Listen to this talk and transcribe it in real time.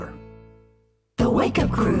Wake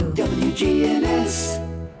Up Crew, WGNS.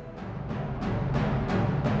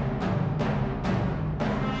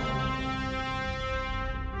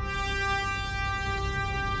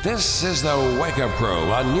 This is the Wake Up Crew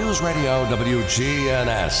on News Radio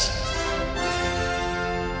WGNS.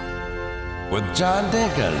 With John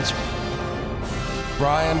Dinkins,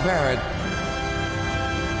 Brian Barrett,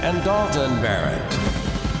 and Dalton Barrett.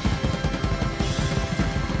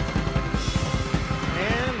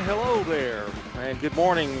 And hello there, and good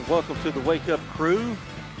morning. Welcome to the Wake Up Crew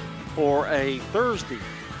for a Thursday.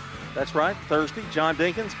 That's right, Thursday. John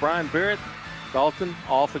Dinkins, Brian Barrett, Dalton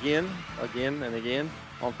off again and again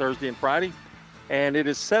on Thursday and Friday. And it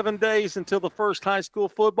is 7 days until the first high school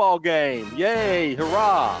football game. Yay,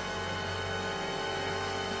 hurrah.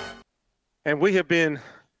 And we have been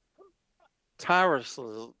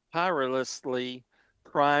tirelessly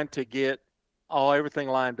trying to get everything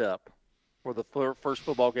lined up for the first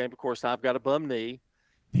football game. Of course, I've got a bum knee.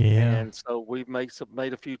 Yeah. And so we've made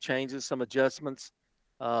a few changes, some adjustments.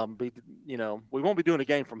 We won't be doing a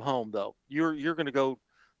game from home though. You're going to go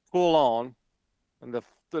full on in at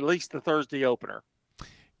least the Thursday opener.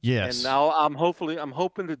 Yes. And now I'm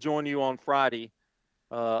hoping to join you on Friday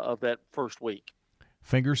of that first week.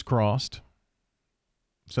 Fingers crossed.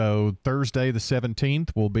 So Thursday the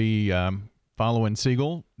 17th will be following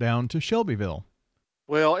Siegel down to Shelbyville.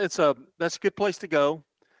 Well, that's a good place to go.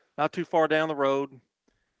 Not too far down the road.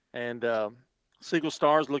 And Siegel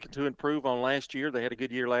Stars looking to improve on last year. They had a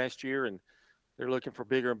good year last year, and they're looking for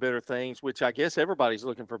bigger and better things, which I guess everybody's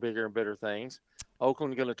looking for bigger and better things.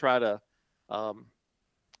 Oakland going to try to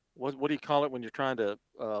what do you call it when you're trying to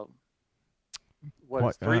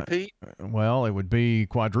three-peat? Well, it would be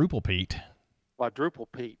quadruple-peat.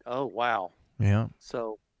 Quadruple-peat. Oh, wow. Yeah.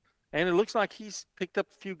 So, and it looks like he's picked up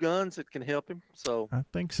a few guns that can help him. So I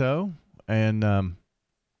think so. And, of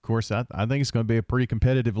course, I think it's going to be a pretty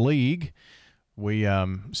competitive league.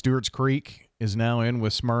 Stewart's Creek is now in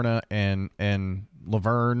with Smyrna and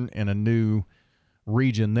Laverne in a new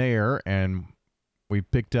region there, and we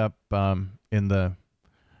picked up in the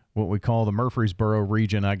what we call the Murfreesboro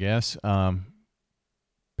region, I guess,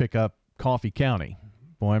 pick up Coffee County.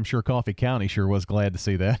 Boy, I'm sure Coffee County sure was glad to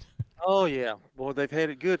see that. Oh, yeah. Well, they've had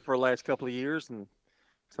it good for the last couple of years, and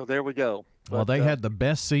so there we go. Well, they had the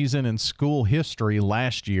best season in school history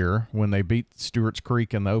last year when they beat Stewart's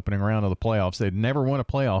Creek in the opening round of the playoffs. They'd never won a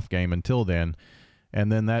playoff game until then,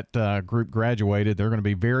 and then that group graduated. They're going to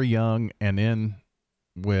be very young and in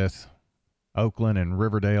with Oakland and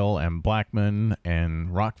Riverdale and Blackman and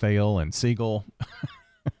Rockvale and Siegel.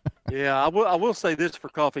 Yeah, I will say this for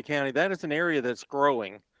Coffee County. That is an area that's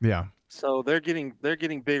growing. Yeah. So they're getting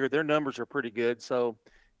bigger. Their numbers are pretty good. So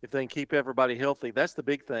if they can keep everybody healthy, that's the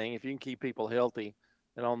big thing. If you can keep people healthy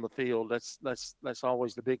and on the field, that's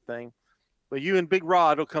always the big thing. But you and Big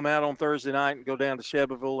Rod will come out on Thursday night and go down to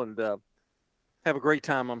Shelbyville and have a great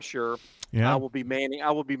time, I'm sure. Yeah. I will be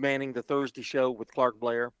manning the Thursday show with Clark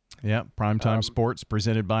Blair. Yeah, Primetime Sports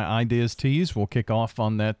presented by Ideas Tees will kick off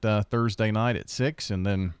on that Thursday night at 6, and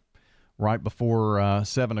then right before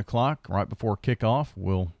 7 o'clock, right before kickoff,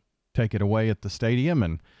 we'll take it away at the stadium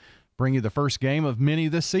and bring you the first game of many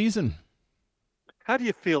this season. How do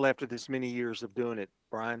you feel after this many years of doing it,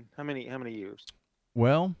 Brian? How many years?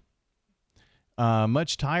 Well,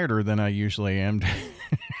 much tireder than I usually am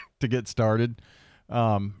to get started.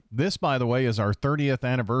 This, by the way, is our 30th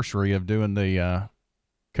anniversary of doing the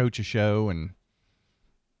Coach's Show and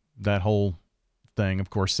that whole thing. Of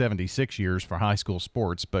course, 76 years for high school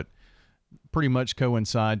sports, but pretty much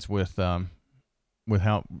coincides with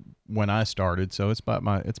how when I started. So it's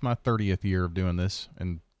my 30th year of doing this,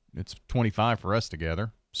 and it's 25 for us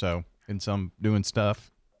together. So doing stuff.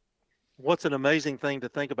 What's an amazing thing to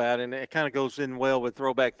think about, and it kind of goes in well with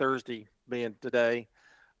Throwback Thursday being today.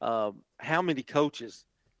 How many coaches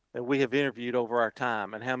that we have interviewed over our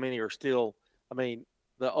time, and how many are still? I mean,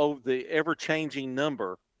 the ever-changing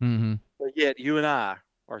number, Mm-hmm. but yet you and I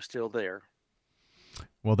are still there.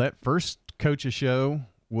 Well, that first Coach's Show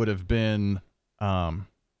would have been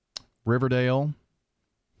Riverdale,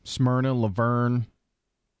 Smyrna, Laverne,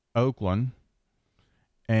 Oakland,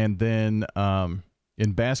 and then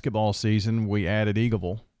in basketball season we added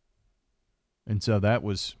Eagleville, and so that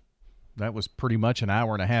was pretty much an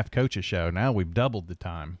hour and a half Coach's Show. Now we've doubled the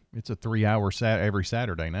time. It's a 3-hour every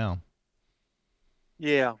Saturday now.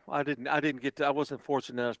 Yeah, I wasn't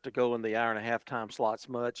fortunate enough to go in the hour and a half time slots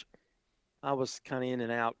much. I was kind of in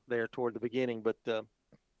and out there toward the beginning, but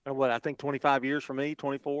I think 25 years for me,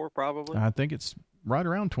 24 probably. I think it's right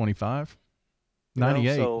around 25,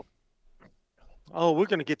 98. We're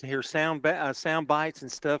going to get to hear sound bites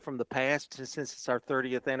and stuff from the past since it's our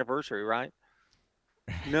 30th anniversary, right?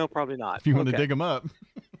 No, probably not. If you want to dig them up.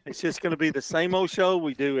 It's just going to be the same old show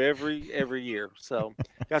we do every year. So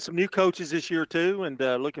got some new coaches this year too, and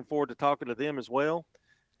looking forward to talking to them as well.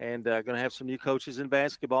 And going to have some new coaches in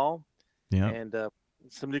basketball, and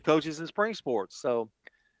some new coaches in spring sports. So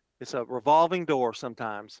it's a revolving door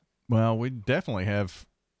sometimes. Well, we definitely have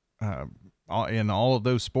in all of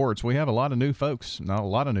those sports. We have a lot of new folks, not a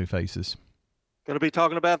lot of new faces. Going to be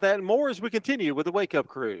talking about that and more as we continue with the Wake Up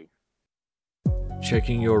Crew.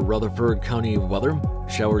 Checking your Rutherford County weather.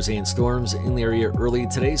 Showers and storms in the area early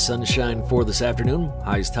today. Sunshine for this afternoon.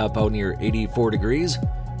 Highs top out near 84 degrees.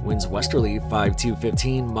 Winds westerly 5 to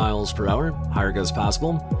 15 miles per hour. Higher gusts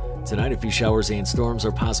possible. Tonight, a few showers and storms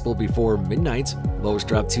are possible before midnight. Lows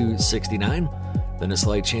drop to 69. Then a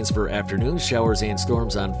slight chance for afternoon showers and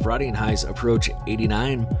storms on Friday, and highs approach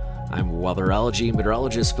 89. I'm weatherology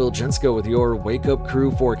meteorologist Phil Jensko with your Wake Up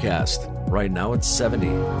Crew forecast. Right now it's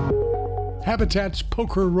 70. Habitat's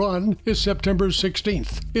Poker Run is September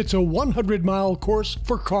 16th. It's a 100-mile course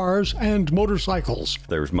for cars and motorcycles.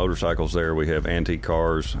 There's motorcycles there. We have antique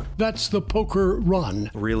cars. That's the Poker Run.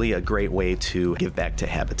 Really a great way to give back to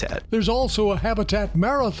Habitat. There's also a Habitat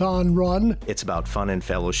Marathon Run. It's about fun and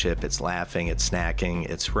fellowship. It's laughing, it's snacking,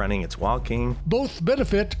 it's running, it's walking. Both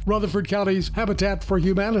benefit Rutherford County's Habitat for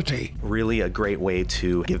Humanity. Really a great way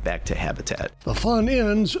to give back to Habitat. The fun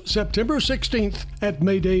ends September 16th at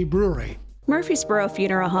Mayday Brewery. Murfreesboro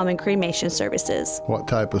Funeral Home and Cremation Services. What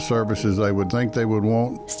type of services they would think they would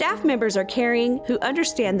want. Staff members are caring who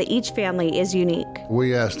understand that each family is unique.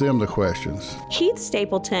 We ask them the questions. Keith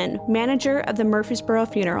Stapleton, manager of the Murfreesboro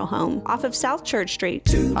Funeral Home off of South Church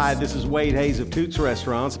Street. Hi, this is Wade Hayes of Toots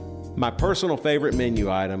Restaurants. My personal favorite menu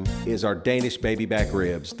item is our Danish baby back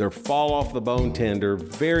ribs. They're fall off the bone tender,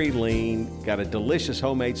 very lean, got a delicious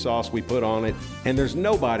homemade sauce we put on it, and there's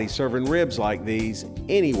nobody serving ribs like these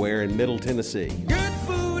anywhere in Middle Tennessee. Good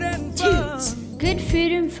food and fun. Toots. Good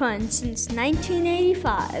food and fun since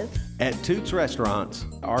 1985. At Toots Restaurants,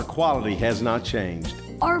 our quality has not changed.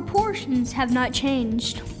 Our portions have not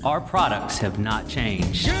changed. Our products have not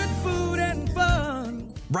changed. Good food and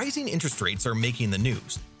fun. Rising interest rates are making the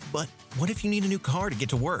news. But what if you need a new car to get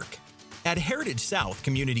to work? At Heritage South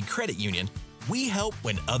Community Credit Union, we help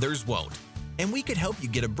when others won't. And we could help you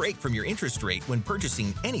get a break from your interest rate when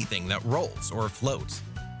purchasing anything that rolls or floats.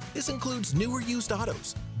 This includes new or used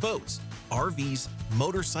autos, boats, RVs,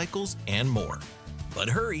 motorcycles, and more. But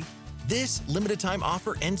hurry, this limited time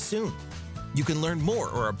offer ends soon. You can learn more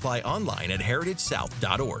or apply online at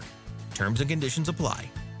heritagesouth.org. Terms and conditions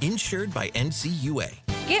apply. Insured by NCUA.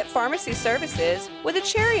 Get pharmacy services with a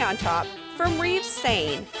cherry on top from Reeves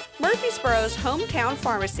Sane, Murfreesboro's hometown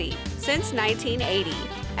pharmacy since 1980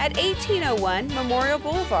 at 1801 Memorial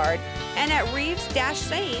Boulevard and at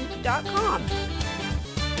reeves-sane.com.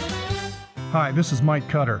 Hi, this is Mike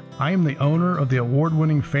Cutter. I am the owner of the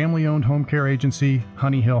award-winning family-owned home care agency,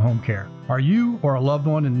 Honey Hill Home Care. Are you or a loved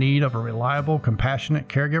one in need of a reliable, compassionate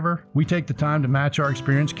caregiver? We take the time to match our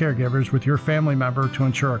experienced caregivers with your family member to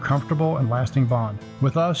ensure a comfortable and lasting bond.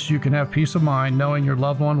 With us, you can have peace of mind knowing your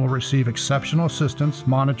loved one will receive exceptional assistance,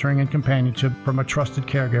 monitoring, and companionship from a trusted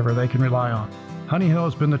caregiver they can rely on. Honey Hill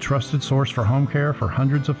has been the trusted source for home care for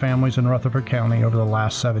hundreds of families in Rutherford County over the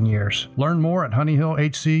last 7 years. Learn more at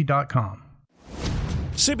honeyhillhc.com.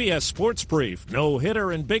 CBS Sports Brief,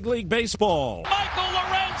 no-hitter in Big League Baseball. Michael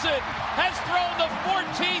Lorenzen has thrown the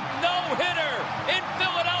 14th no-hitter in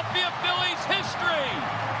Philadelphia Phillies history.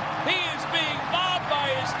 He is being mobbed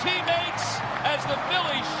by his teammates as the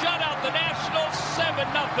Phillies shut out the Nationals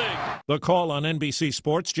 7-0. The call on NBC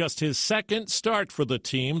Sports, just his second start for the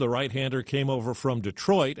team. The right-hander came over from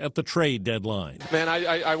Detroit at the trade deadline. Man,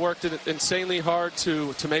 I worked insanely hard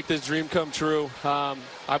to make this dream come true.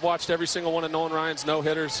 I've watched every single one of Nolan Ryan's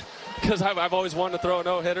no-hitters because I've always wanted to throw a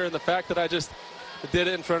no-hitter, and the fact that I just did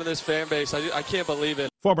it in front of this fan base, I can't believe it.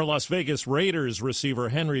 Former Las Vegas Raiders receiver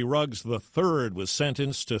Henry Ruggs III was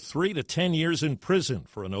sentenced to 3 to 10 years in prison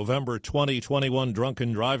for a November 2021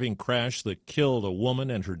 drunken driving crash that killed a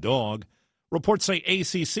woman and her dog. Reports say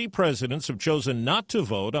ACC presidents have chosen not to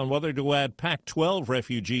vote on whether to add Pac-12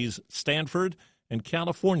 refugees Stanford and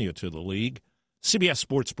California to the league. CBS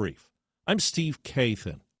Sports Brief. I'm Steve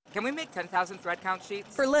Kathan. Can we make 10,000 thread count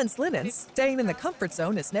sheets? For Lens Linens, staying in the comfort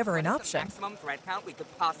zone is never an option. Maximum thread count we could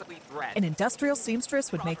possibly thread. An industrial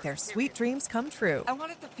seamstress would make their sweet dreams come true. I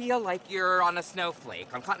want it to feel like you're on a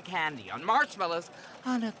snowflake, on cotton candy, on marshmallows,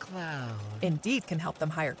 on a cloud. Indeed can help them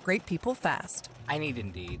hire great people fast. I need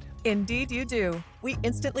Indeed. Indeed you do. We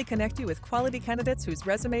instantly connect you with quality candidates whose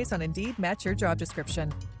resumes on Indeed match your job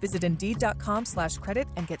description. Visit Indeed.com/credit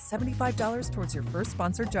and get $75 towards your first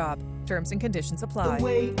sponsored job. Terms and conditions apply. The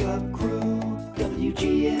Wake Up Crew,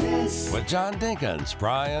 WGNS. With John Dinkins,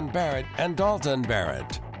 Brian Barrett, and Dalton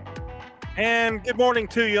Barrett. And good morning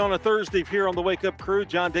to you on a Thursday here on the Wake Up Crew.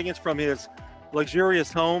 John Dinkins from his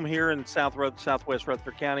luxurious home here in Southwest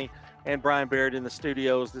Rutherford County, and Brian Barrett in the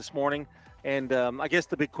studios this morning. And I guess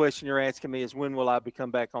the big question you're asking me is, when will I become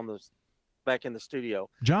back in the studio?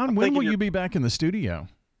 John, when will you be back in the studio?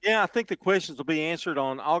 Yeah, I think the questions will be answered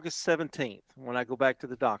on August 17th when I go back to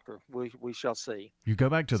the doctor. We shall see. You go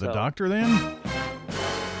back to the doctor then?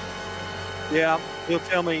 Yeah, he'll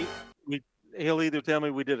either tell me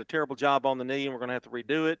we did a terrible job on the knee and we're going to have to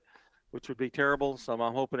redo it, which would be terrible. So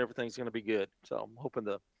I'm hoping everything's going to be good. So I'm hoping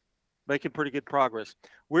to making pretty good progress.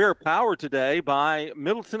 We're powered today by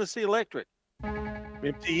Middle Tennessee Electric.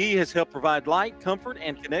 MTE has helped provide light, comfort,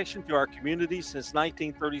 and connection to our community since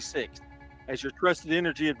 1936. As your trusted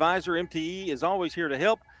energy advisor, MTE is always here to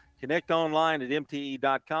help. Connect online at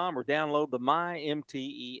mte.com or download the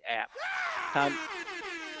MyMTE app. Time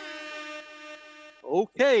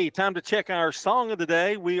to check our song of the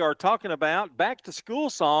day. We are talking about back to school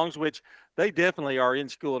songs, which they definitely are in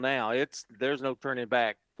school now. There's no turning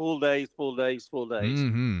back. Full days.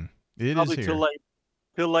 Mm-hmm. It Probably is here.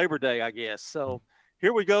 Till Labor Day, I guess. So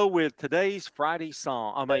here we go with today's Friday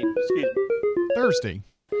song. Thursday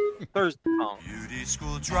song. Beauty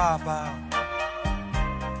school dropout.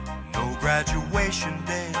 No graduation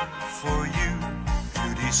day for you.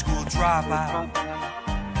 Beauty school dropout.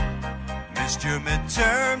 Missed your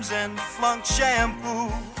midterms and flunked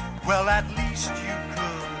shampoo. Well, at least you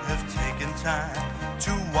could have taken time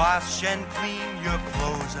to wash and clean your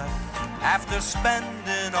clothes up after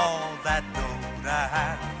spending all that dough to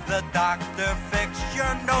have the doctor fix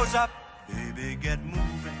your nose up. Baby, get moving.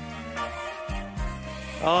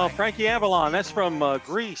 Frankie Avalon, that's from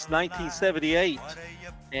Grease, 1978,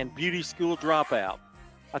 and Beauty School Dropout.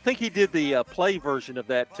 I think he did the play version of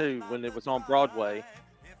that too when it was on Broadway,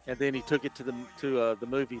 and then he took it to the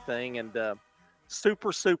movie thing. And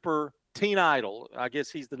super teen idol. I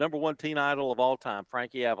guess he's the number one teen idol of all time,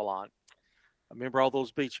 Frankie Avalon. I remember all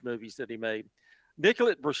those beach movies that he made.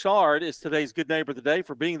 Nicolette Broussard is today's Good Neighbor of the Day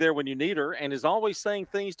for being there when you need her and is always saying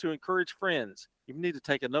things to encourage friends. You need to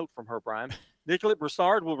take a note from her, Brian. Nicolette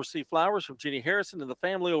Broussard will receive flowers from Jenny Harrison and the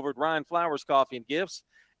family over at Ryan Flowers Coffee and Gifts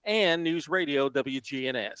and News Radio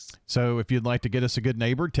WGNS. So if you'd like to get us a good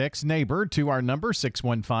neighbor, text neighbor to our number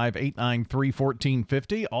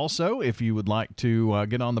 615-893-1450. Also, if you would like to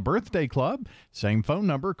get on the birthday club, same phone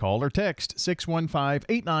number, call or text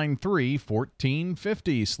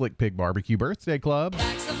 615-893-1450. Slick Pig Barbecue Birthday Club.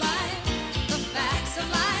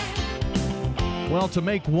 Well, to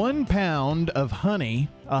make 1 pound of honey,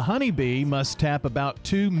 a honeybee must tap about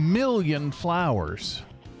 2 million flowers.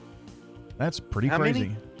 That's pretty crazy.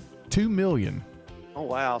 Many? 2 million. Oh,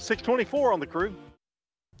 wow. 624 on the crew.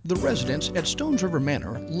 The residents at Stones River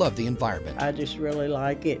Manor love the environment. I just really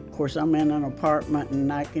like it. Of course, I'm in an apartment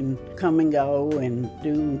and I can come and go and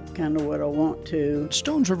do kind of what I want to.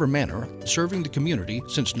 Stones River Manor, serving the community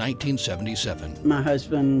since 1977. My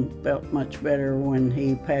husband felt much better when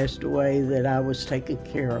he passed away that I was taken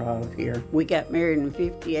care of here. We got married in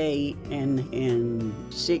 58 and in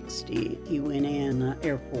 60 he went in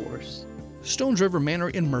Air Force. Stones River Manor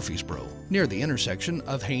in Murfreesboro, near the intersection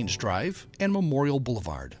of Haynes Drive and Memorial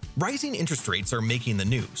Boulevard. Rising interest rates are making the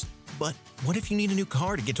news, but what if you need a new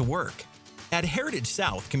car to get to work? At Heritage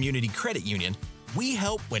South Community Credit Union, we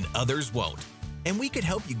help when others won't. And we could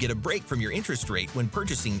help you get a break from your interest rate when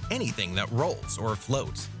purchasing anything that rolls or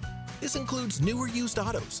floats. This includes new or used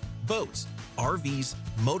autos, boats, RVs,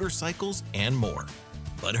 motorcycles, and more.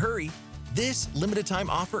 But hurry, this limited time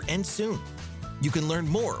offer ends soon. You can learn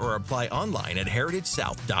more or apply online at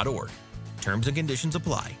heritagesouth.org. Terms and conditions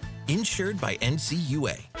apply. Insured by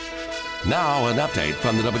NCUA. Now an update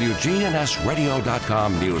from the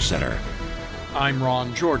WGNSradio.com News Center. I'm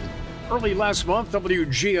Ron Jordan. Early last month,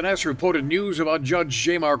 WGNS reported news about Judge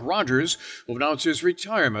J. Mark Rogers, who announced his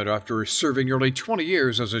retirement after serving nearly 20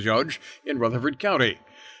 years as a judge in Rutherford County.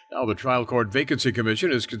 Now the Trial Court Vacancy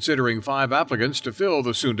Commission is considering 5 applicants to fill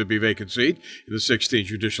the soon-to-be vacant seat in the 16th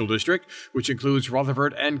Judicial District, which includes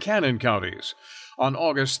Rutherford and Cannon counties. On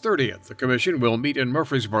August 30th, the Commission will meet in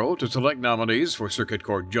Murfreesboro to select nominees for Circuit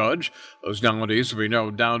Court Judge. Those nominees will be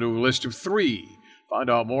narrowed down to a list of 3. Find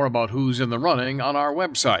out more about who's in the running on our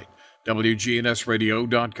website,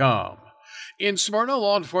 WGNSradio.com. In Smyrna,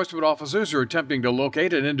 law enforcement officers are attempting to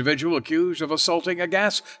locate an individual accused of assaulting a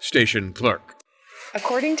gas station clerk.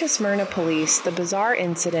 According to Smyrna police, the bizarre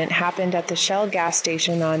incident happened at the Shell gas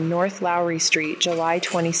station on North Lowry Street, July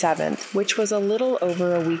 27th, which was a little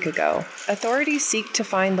over a week ago. Authorities seek to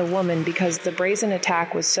find the woman because the brazen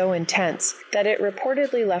attack was so intense that it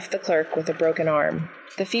reportedly left the clerk with a broken arm.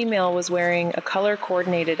 The female was wearing a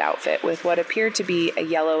color-coordinated outfit with what appeared to be a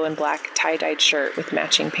yellow and black tie-dyed shirt with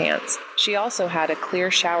matching pants. She also had a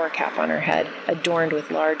clear shower cap on her head, adorned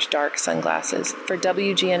with large, dark sunglasses. For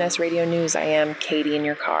WGNS Radio News, I am Katie in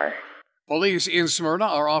your car. Police in Smyrna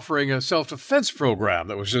are offering a self-defense program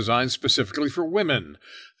that was designed specifically for women.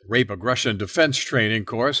 The Rape Aggression Defense Training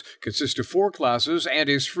course consists of 4 classes and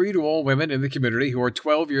is free to all women in the community who are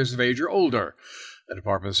 12 years of age or older. The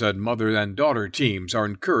department said mother and daughter teams are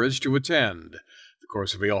encouraged to attend. The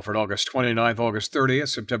course will be offered August 29th, August 30th,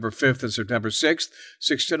 September 5th, and September 6th,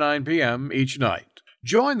 6 to 9 p.m. each night.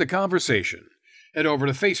 Join the conversation. Head over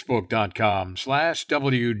to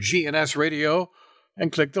facebook.com/WGNS Radio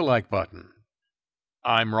and click the like button.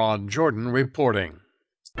 I'm Ron Jordan reporting.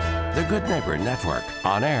 The Good Neighbor Network,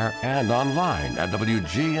 on air and online at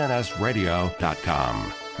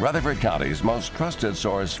WGNSradio.com. Rutherford County's most trusted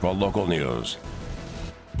source for local news.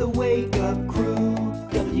 The Wake Up Crew,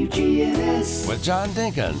 WGNS. With John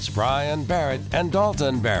Dinkins, Brian Barrett, and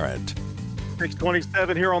Dalton Barrett.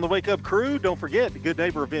 627 here on the Wake Up Crew. Don't forget the Good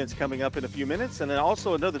Neighbor events coming up in a few minutes, and then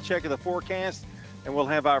also another check of the forecast, and we'll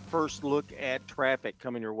have our first look at traffic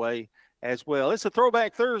coming your way as well. It's a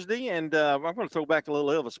Throwback Thursday, and I'm going to throw back a little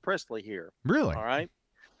Elvis Presley here. Really? All right.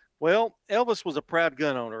 Well, Elvis was a proud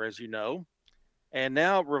gun owner, as you know, and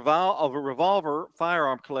now a revolver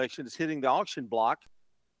firearm collection is hitting the auction block,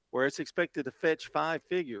 where it's expected to fetch 5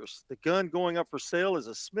 figures. The gun going up for sale is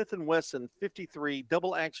a Smith & Wesson 53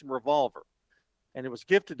 double-action revolver, and it was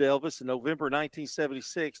gifted to Elvis in November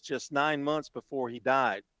 1976, just 9 months before he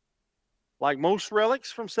died. Like most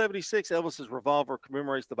relics from 76, Elvis's revolver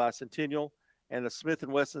commemorates the bicentennial and the Smith &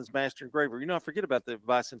 Wesson's master engraver. You know, I forget about the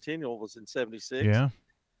bicentennial was in 76. Yeah.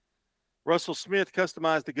 Russell Smith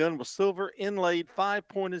customized the gun with silver inlaid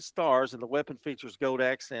 5-pointed stars, and the weapon features gold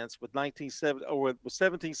accents with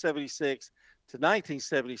 1776 to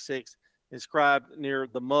 1976 inscribed near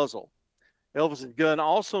the muzzle. Elvis's gun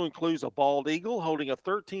also includes a bald eagle holding a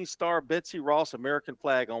 13-star Betsy Ross American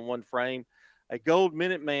flag on one frame, a gold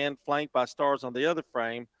Minuteman flanked by stars on the other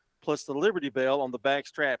frame, plus the Liberty Bell on the back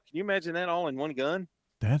strap. Can you imagine that all in one gun?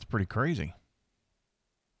 That's pretty crazy.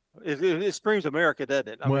 It screams America, doesn't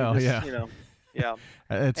it? Yeah. You know, yeah.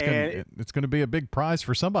 It's going to be a big prize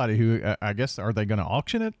for somebody who, I guess, are they going to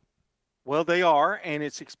auction it? Well, they are, and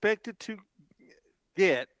it's expected to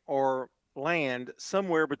get or land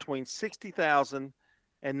somewhere between $60,000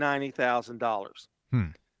 and $90,000.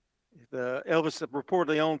 The Elvis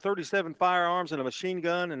reportedly owned 37 firearms and a machine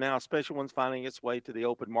gun, and now a special one's finding its way to the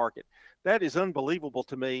open market. That is unbelievable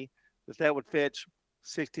to me that would fetch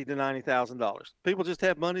 $60,000 to $90,000. People just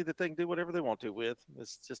have money that they can do whatever they want to with.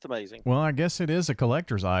 It's just amazing. Well, I guess it is a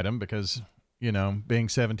collector's item because, you know, being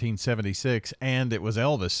 1776 and it was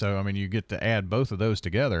Elvis. So, I mean, you get to add both of those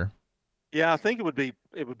together. Yeah, I think it would be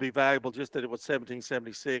valuable just that it was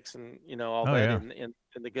 1776 and, you know, all that in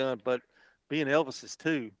the gun. But being Elvis's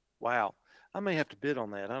too, wow. I may have to bid on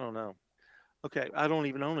that. I don't know. Okay, I don't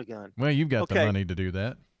even own a gun. Well, you've got the money to do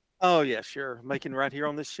that. Oh, yeah, sure. Making right here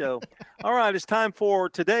on this show. All right, it's time for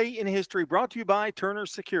Today in History, brought to you by Turner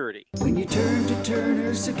Security. When you turn to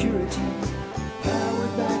Turner Security,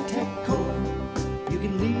 powered by TechCore, you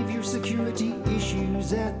can leave your security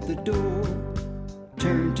issues at the door.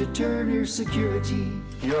 Turn to Turner Security.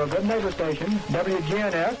 Your Good Neighbor station,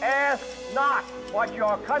 WGNS. Ask not what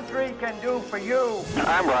your country can do for you.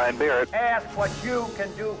 I'm Brian Barrett. Ask what you can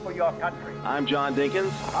do for your country. I'm John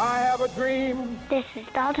Dinkins. I have a dream. This is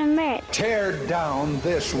Dalton Merritt. Tear down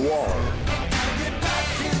this wall.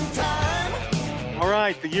 All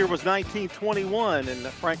right, the year was 1921, and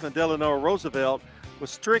Franklin Delano Roosevelt was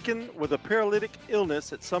stricken with a paralytic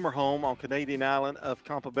illness at summer home on Canadian island of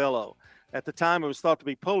Campobello. At the time, it was thought to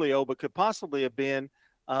be polio, but could possibly have been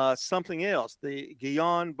something else, the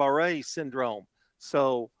Guillain-Barré syndrome.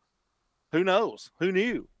 So who knows? Who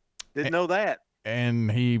knew? Didn't know that.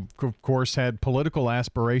 And he, of course, had political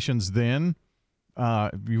aspirations then.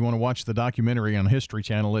 If you want to watch the documentary on History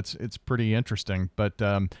Channel, it's pretty interesting. But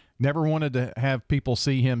never wanted to have people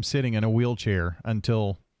see him sitting in a wheelchair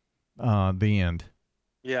until the end.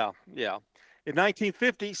 Yeah. In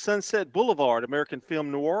 1950, Sunset Boulevard, American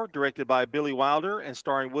film noir, directed by Billy Wilder and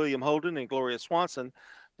starring William Holden and Gloria Swanson,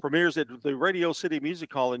 premieres at the Radio City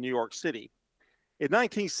Music Hall in New York City. In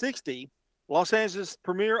 1960, Los Angeles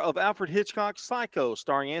premiere of Alfred Hitchcock's Psycho,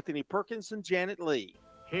 starring Anthony Perkins and Janet Leigh.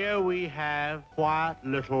 Here we have Quiet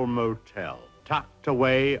Little Motel. tucked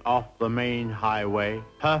away off the main highway,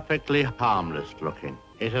 perfectly harmless looking.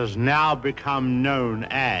 It has now become known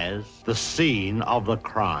as the scene of the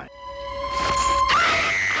crime.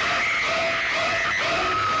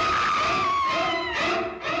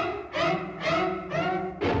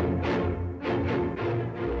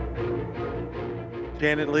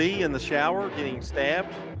 Janet Leigh in the shower getting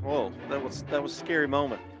stabbed. Whoa, that was a scary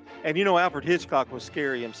moment. And you know, Alfred Hitchcock was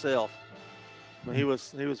scary himself. I mean, he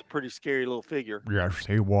was a pretty scary little figure. Yes,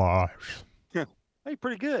 he was. Hey,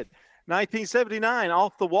 pretty good. 1979,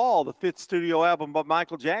 Off the Wall, the fifth studio album by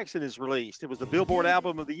Michael Jackson, is released. It was the Billboard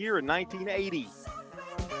Album of the Year in 1980.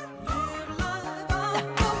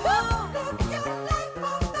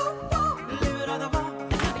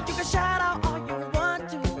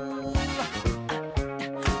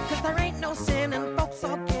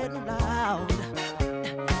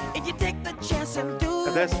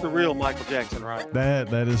 That's the real Michael Jackson, right?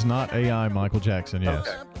 That is not AI Michael Jackson, yes.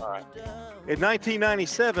 Okay. All right. In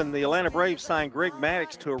 1997, the Atlanta Braves signed Greg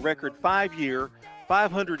Maddux to a record 5-year,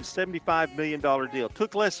 $575 million deal.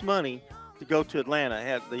 Took less money to go to Atlanta.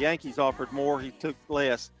 Had the Yankees offered more, he took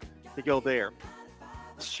less to go there.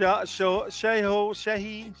 Shohei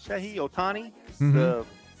Ohtani, the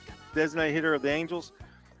designated hitter of the Angels,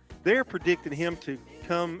 they're predicting him to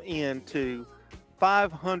come into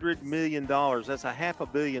 $500 million. That's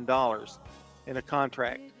 $500 million in a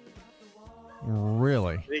contract.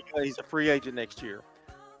 Really? He's a free agent next year.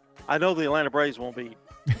 I know the Atlanta Braves won't be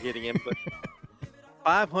getting him, but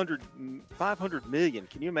 $500 million.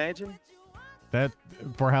 Can you imagine? That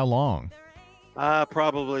for how long?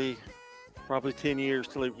 Probably 10 years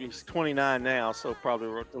till he's 29 now, so probably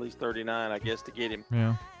at least 39, I guess, to get him.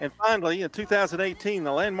 Yeah. And finally, in 2018,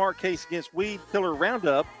 the landmark case against weed killer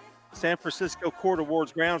Roundup, San Francisco court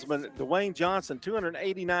awards groundsman Dwayne Johnson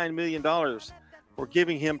 $289 million for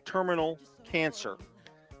giving him terminal cancer.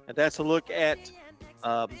 And that's a look at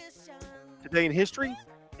Today in History.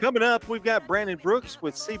 Coming up, we've got Brandon Brooks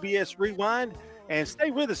with CBS Rewind. And stay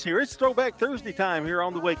with us here. It's Throwback Thursday time here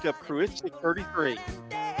on the Wake Up Crew. It's 6:33.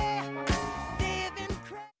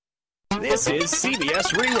 This is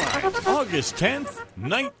CBS Rewind. August 10th,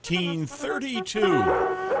 1932.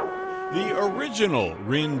 The original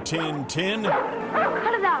Rin Tin Tin.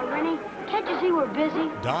 Cut it out, Rennie. Can't you see we're busy?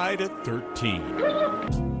 Died at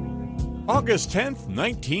 13. August 10th,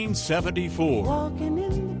 1974.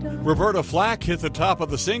 Roberta Flack hit the top of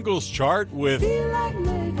the singles chart with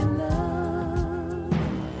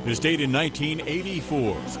This date in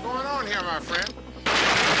 1984. What's going on here, my friend?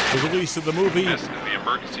 The release of the movie This is the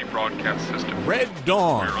emergency broadcast system. Red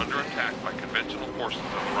Dawn. We're under attack by conventional forces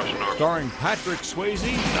of the Russian army. Starring Patrick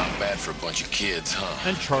Swayze. Not bad for a bunch of kids, huh?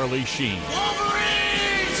 And Charlie Sheen.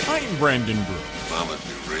 Wolverines! I'm Brandon Brooks. Mama'd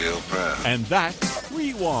be real proud. And that's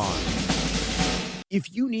Rewind.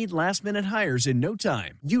 If you need last-minute hires in no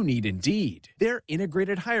time, you need Indeed. Their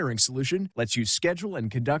integrated hiring solution lets you schedule and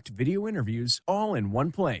conduct video interviews all in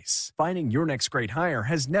one place. Finding your next great hire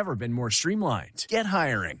has never been more streamlined. Get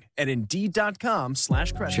hiring at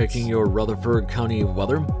Indeed.com/credits. Checking your Rutherford County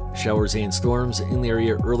weather. Showers and storms in the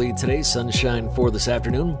area early today. Sunshine for this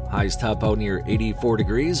afternoon. Highs top out near 84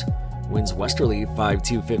 degrees. Winds westerly 5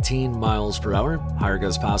 to 15 miles per hour. Higher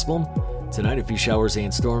gusts possible. Tonight, a few showers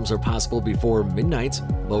and storms are possible before midnight.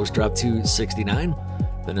 Lows drop to 69.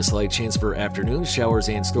 Then a slight chance for afternoon showers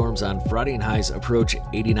and storms on Friday, and highs approach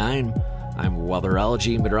 89. I'm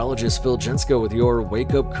weatherology meteorologist Phil Jensko with your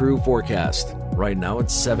Wake Up Crew forecast. Right now,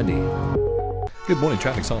 it's 70. Good morning.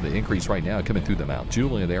 Traffic's on the increase right now coming through the Mount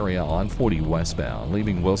Juliet area on 40 westbound,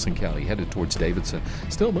 leaving Wilson County headed towards Davidson.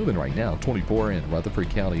 Still moving right now. 24 in Rutherford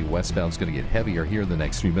County westbound is going to get heavier here in the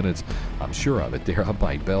next few minutes. I'm sure of it. They're up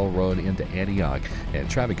by Bell Road into Antioch. And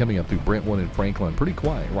traffic coming up through Brentwood and Franklin. Pretty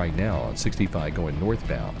quiet right now on 65 going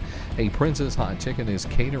northbound. A Prince's Hot Chicken is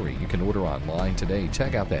catering. You can order online today.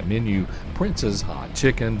 Check out that menu,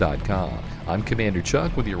 princeshotchicken.com. I'm Commander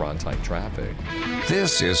Chuck with your on-time traffic.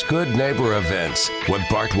 This is Good Neighbor Events with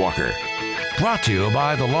Bart Walker. Brought to you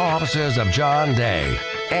by the law offices of John Day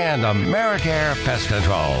and AmeriCare Pest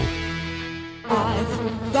Control.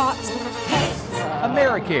 I've got pests.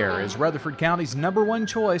 AmeriCare is Rutherford County's #1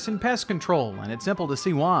 choice in pest control, and it's simple to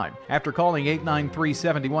see why. After calling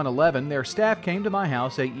 893-7111, their staff came to my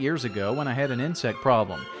house 8 years ago when I had an insect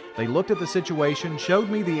problem. They looked at the situation, showed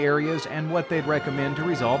me the areas and what they'd recommend to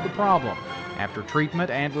resolve the problem. After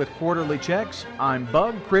treatment and with quarterly checks, I'm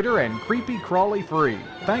bug, critter, and creepy crawly free.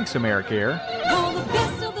 Thanks, AmeriCare. Call the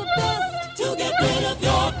best of the best to get rid of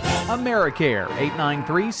your pest. AmeriCare,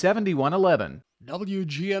 893-7111.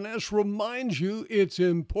 WGNS reminds you it's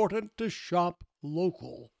important to shop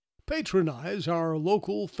local. patronize our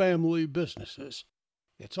local family businesses.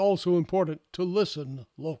 It's also important to listen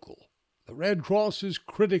local. The Red Cross is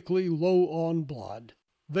critically low on blood.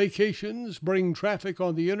 Vacations bring traffic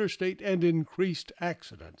on the interstate and increased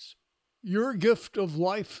accidents. Your gift of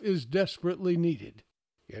life is desperately needed.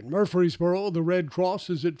 In Murfreesboro, the Red Cross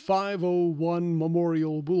is at 501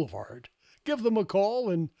 Memorial Boulevard. Give them a call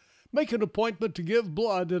and make an appointment to give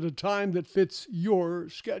blood at a time that fits your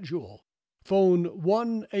schedule. Phone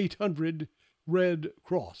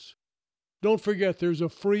 1-800-RED-CROSS. Don't forget there's a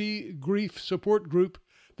free grief support group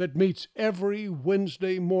that meets every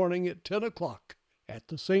Wednesday morning at 10 o'clock at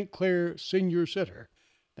the St. Clair Senior Center.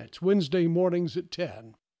 That's Wednesday mornings at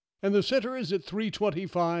 10. And the center is at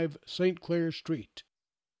 325 St. Clair Street.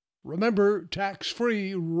 Remember,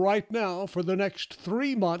 tax-free right now for the next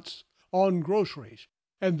 3 months on groceries.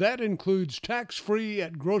 And that includes tax-free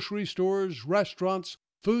at grocery stores, restaurants,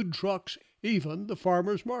 food trucks, even the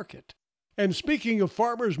farmer's market. And speaking of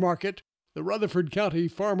farmer's market, the Rutherford County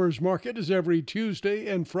Farmers Market is every Tuesday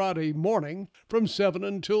and Friday morning from 7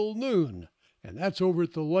 until noon. And that's over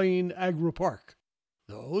at the Lane Agri Park.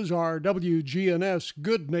 Those are WGNS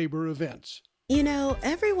Good Neighbor events. You know,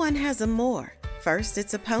 everyone has a more. First,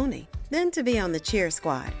 it's a pony. Then to be on the cheer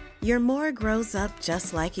squad. Your more grows up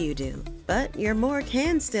just like you do. But your more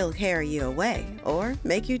can still carry you away or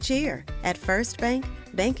make you cheer. At First Bank,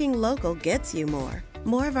 banking local gets you more.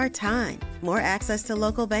 More of our time, more access to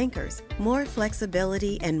local bankers, more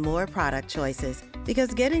flexibility, and more product choices.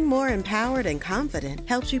 Because getting more empowered and confident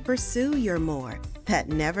helps you pursue your more. That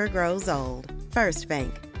never grows old. First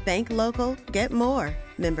Bank. Bank local, get more.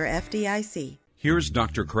 Member FDIC. Here's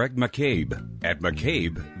Dr. Craig McCabe at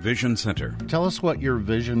McCabe Vision Center. Tell us what your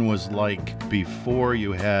vision was like before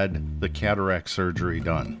you had the cataract surgery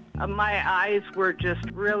done. My eyes were just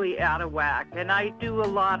really out of whack, and I do a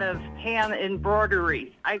lot of hand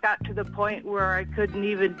embroidery. I got to the point where I couldn't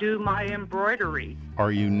even do my embroidery.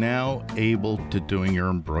 Are you now able to doing your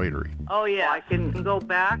embroidery? Oh yeah, I can go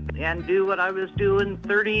back and do what I was doing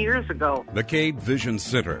 30 years ago. McCabe Vision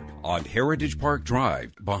Center on Heritage Park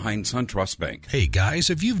Drive behind SunTrust Bank. Hey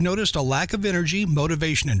guys, if you've noticed a lack of energy,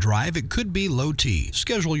 motivation, and drive, it could be low T.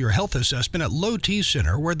 Schedule your health assessment at Low T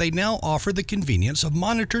Center, where they now offer the convenience of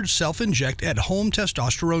monitored self-inject at-home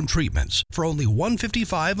testosterone treatments for only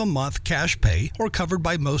 $155 a month cash pay or covered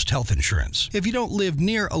by most health insurance. If you don't live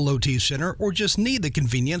near a Low T Center or just need the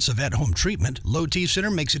convenience of at-home treatment, Low T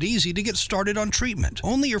Center makes it easy to get started on treatment.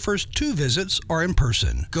 Only your first 2 visits are in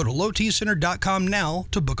person. Go to lowtcenter.com now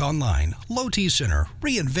to book online. Low T Center,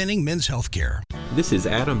 reinventing men's healthcare. This is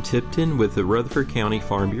Adam Tipton with the Rutherford County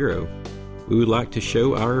Farm Bureau. We would like to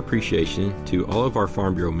show our appreciation to all of our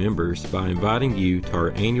Farm Bureau members by inviting you to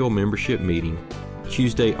our annual membership meeting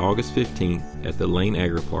Tuesday, August 15th at the Lane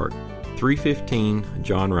Agri Park, 315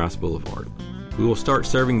 John Rice Boulevard. We will start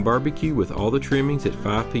serving barbecue with all the trimmings at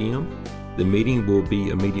 5 p.m. The meeting will be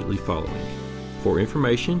immediately following. For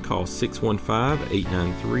information, call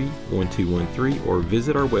 615-893-1213 or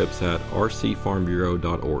visit our website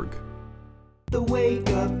rcfarmbureau.org. The Wake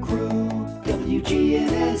Up Crew,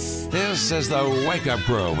 WGNS. This is the Wake Up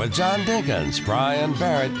Crew with John Dinkins, Brian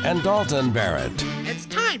Barrett, and Dalton Barrett. It's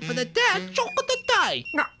time for the dad joke of the day.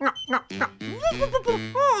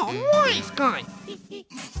 Oh, nice guy.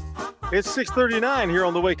 It's 6:39 here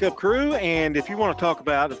on the Wake Up Crew, and if you want to talk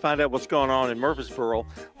about and find out what's going on in Murfreesboro,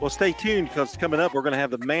 well, stay tuned because coming up we're going to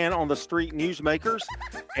have the Man on the Street Newsmakers,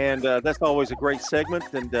 and that's always a great segment,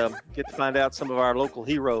 and get to find out some of our local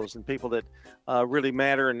heroes and people that really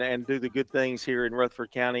matter and do the good things here in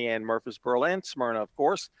Rutherford County and Murfreesboro and Smyrna, of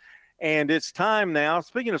course. And it's time now,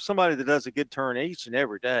 speaking of somebody that does a good turn each and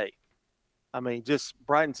every day, I mean, just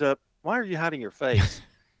brightens up. Why are you hiding your face?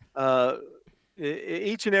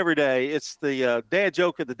 Each and every day, it's the dad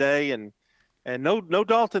joke of the day, and no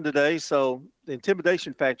Dalton today, so the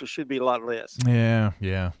intimidation factor should be a lot less. Yeah.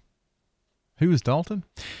 Who is Dalton?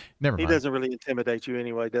 Never mind. He doesn't really intimidate you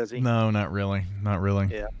anyway, does he? No, not really.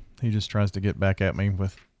 Yeah. He just tries to get back at me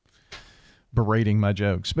with berating my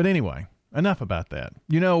jokes. But anyway, enough about that.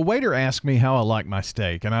 You know, a waiter asked me how I like my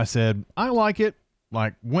steak, and I said, I like it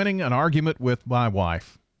like winning an argument with my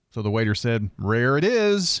wife. So the waiter said, rare it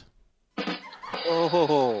is.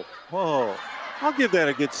 Oh, I'll give that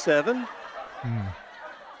a good 7.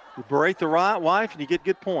 You berate the right wife and you get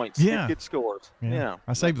good points. Yeah. Get good scores. Yeah.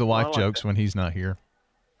 I save the wife jokes when he's not here.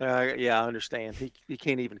 Yeah, I understand. He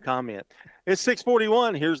can't even comment. It's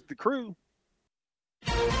 6:41. Here's the crew.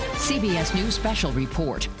 CBS News Special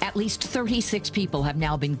Report. At least 36 people have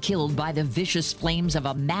now been killed by the vicious flames of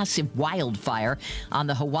a massive wildfire on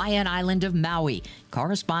the Hawaiian island of Maui.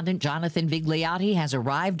 Correspondent Jonathan Vigliotti has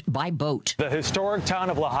arrived by boat. The historic town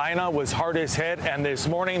of Lahaina was hardest hit, and this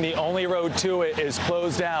morning the only road to it is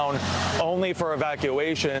closed down only for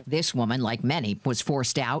evacuation. This woman, like many, was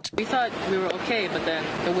forced out. We thought we were okay, but then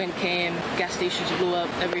the wind came, gas stations blew up,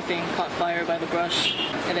 everything caught fire by the brush,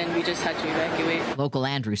 and then we just had to evacuate. Local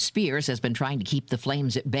Andrew Spears has been trying to keep the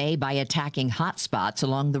flames at bay by attacking hot spots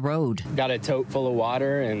along the road. Got a tote full of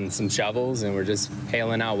water and some shovels, and we're just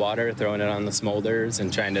hailing out water, throwing it on the smolders,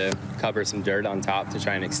 and trying to cover some dirt on top to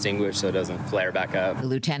try and extinguish so it doesn't flare back up. The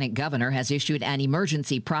lieutenant governor has issued an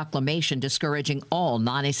emergency proclamation discouraging all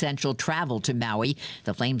non-essential travel to Maui.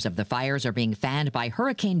 The flames of the fires are being fanned by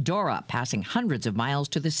Hurricane Dora, passing hundreds of miles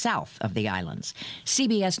to the south of the islands.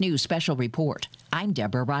 CBS News Special Report. I'm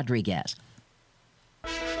Deborah Rodriguez.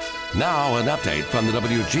 Now an update from the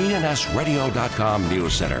WGNSradio.com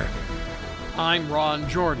News Center. I'm Ron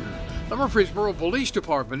Jordan. The Murfreesboro Police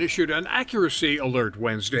Department issued an accuracy alert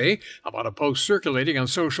Wednesday about a post circulating on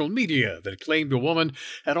social media that claimed a woman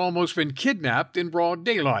had almost been kidnapped in broad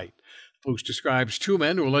daylight. The post describes two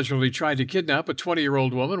men who allegedly tried to kidnap a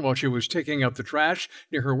 20-year-old woman while she was taking out the trash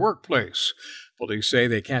near her workplace. Police say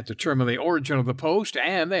they can't determine the origin of the post,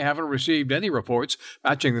 and they haven't received any reports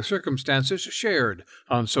matching the circumstances shared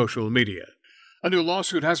on social media. A new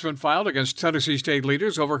lawsuit has been filed against Tennessee state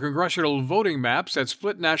leaders over congressional voting maps that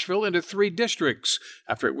split Nashville into 3 districts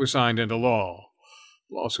after it was signed into law.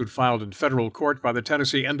 The lawsuit filed in federal court by the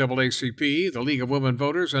Tennessee NAACP, the League of Women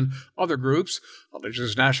Voters, and other groups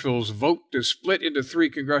alleges Nashville's vote to split into 3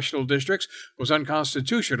 congressional districts was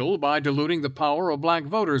unconstitutional by diluting the power of black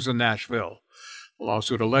voters in Nashville. The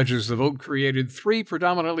lawsuit alleges the vote created 3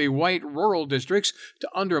 predominantly white rural districts to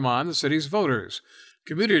undermine the city's voters.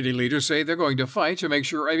 Community leaders say they're going to fight to make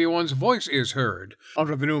sure everyone's voice is heard.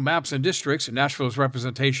 Under the new maps and districts, Nashville's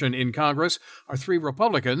representation in Congress are 3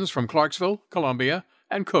 Republicans from Clarksville, Columbia,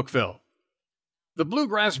 and Cookeville. The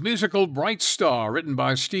bluegrass musical Bright Star, written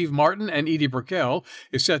by Steve Martin and Edie Brickell,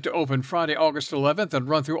 is set to open Friday, August 11th and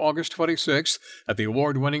run through August 26th at the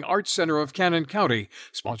award-winning Arts Center of Cannon County,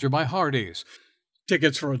 sponsored by Hardee's.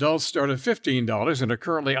 Tickets for adults start at $15 and are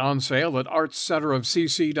currently on sale at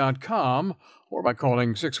artscenterofcc.com or by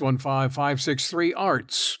calling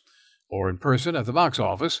 615-563-ARTS, or in person at the box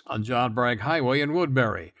office on John Bragg Highway in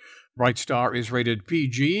Woodbury. Bright Star is rated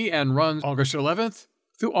PG and runs August 11th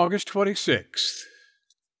through August 26th.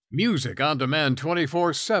 Music on demand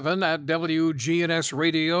 24/7 at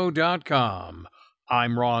WGNSradio.com.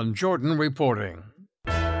 I'm Ron Jordan reporting.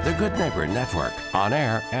 The Good Neighbor Network, on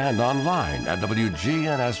air and online at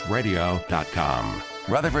WGNSradio.com.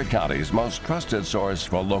 Rutherford County's most trusted source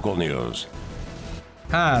for local news.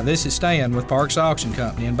 Hi, this is Stan with Parks Auction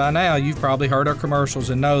Company, and by now you've probably heard our commercials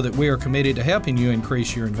and know that we are committed to helping you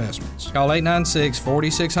increase your investments. Call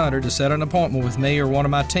 896-4600 to set an appointment with me or one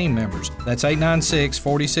of my team members. That's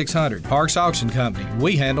 896-4600. Parks Auction Company.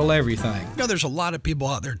 We handle everything. You know, there's a lot of people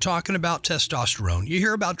out there talking about testosterone. You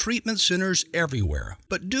hear about treatment centers everywhere.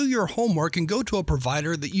 But do your homework and go to a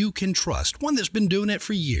provider that you can trust, one that's been doing it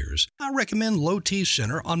for years. I recommend Low T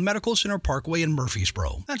Center on Medical Center Parkway in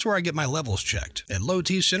Murfreesboro. That's where I get my levels checked. At Low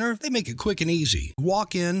T Center, they make it quick and easy.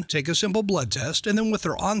 Walk in, take a simple blood test, and then with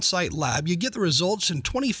their on-site lab, you get the results in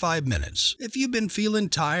 25 minutes. If you've been feeling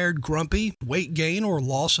tired, grumpy, weight gain, or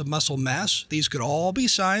loss of muscle mass, these could all be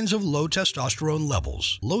signs of low testosterone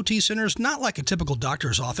levels. Low T Center is not like a typical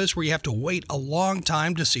doctor's office where you have to wait a long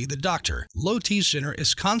time to see the doctor. Low T Center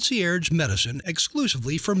is concierge medicine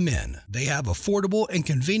exclusively for men. They have affordable and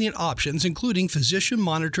convenient options, including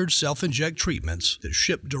physician-monitored self-inject treatments that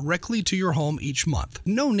ship directly to your home each month.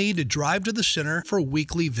 No need to drive to the center for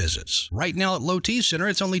weekly visits. Right now at Low T Center,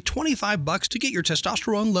 it's only $25 to get your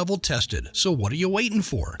testosterone level tested. So what are you waiting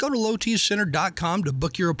for? Go to lowtcenter.com to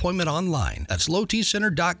book your appointment online. That's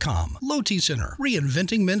lowtcenter.com. Low T Center,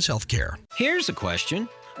 reinventing men's healthcare. Here's a question.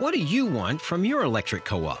 What do you want from your electric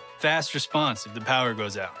co-op? Fast response if the power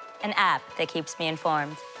goes out. An app that keeps me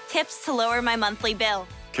informed. Tips to lower my monthly bill.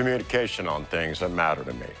 Communication on things that matter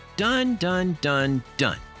to me. Done, done, done,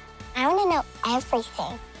 done. I want to know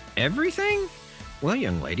everything. Everything? Well,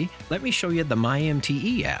 young lady, let me show you the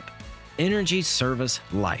MyMTE app. Energy Service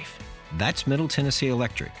Life. That's Middle Tennessee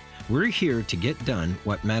Electric. We're here to get done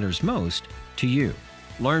what matters most to you.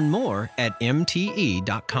 Learn more at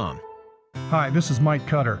mte.com. Hi, this is Mike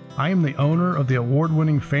Cutter. I am the owner of the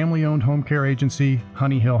award-winning family-owned home care agency,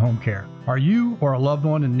 Honey Hill Home Care. Are you or a loved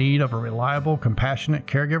one in need of a reliable, compassionate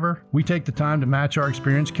caregiver? We take the time to match our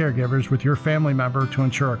experienced caregivers with your family member to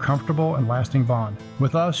ensure a comfortable and lasting bond.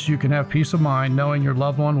 With us, you can have peace of mind knowing your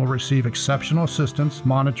loved one will receive exceptional assistance,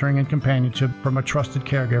 monitoring, and companionship from a trusted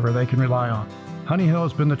caregiver they can rely on. Honey Hill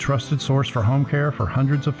has been the trusted source for home care for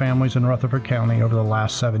hundreds of families in Rutherford County over the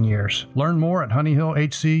last 7 years. Learn more at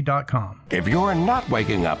honeyhillhc.com. If you're not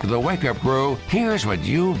waking up to the Wake Up Crew, here's what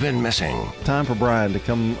you've been missing. Time for Brian to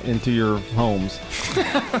come into your homes.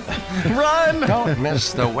 Run! Don't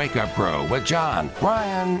miss the Wake Up Crew with John,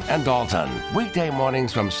 Brian, and Dalton. Weekday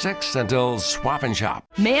mornings from 6 until Swap and Shop.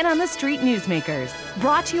 Man on the Street Newsmakers,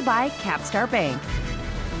 brought to you by Capstar Bank.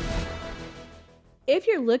 If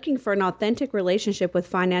you're looking for an authentic relationship with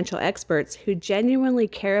financial experts who genuinely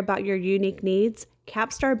care about your unique needs,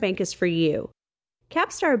 Capstar Bank is for you.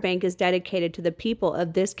 Capstar Bank is dedicated to the people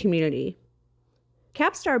of this community.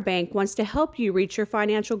 Capstar Bank wants to help you reach your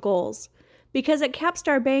financial goals, because at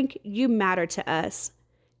Capstar Bank, you matter to us.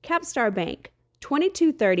 Capstar Bank,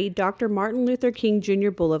 2230 Dr. Martin Luther King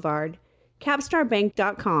Jr. Boulevard,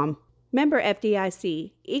 capstarbank.com. Member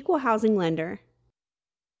FDIC, Equal Housing Lender.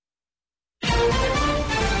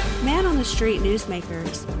 Man on the Street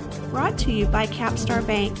Newsmakers, brought to you by Capstar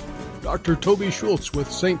Bank. Dr. Toby Schultz with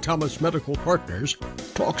St. Thomas Medical Partners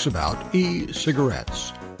talks about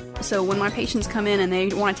e-cigarettes. So when my patients come in and they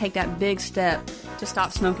want to take that big step to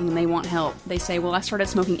stop smoking and they want help, they say, well, I started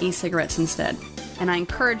smoking e-cigarettes instead. And I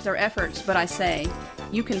encourage their efforts, but I say,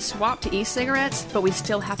 you can swap to e-cigarettes, but we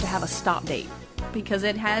still have to have a stop date, because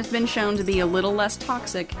it has been shown to be a little less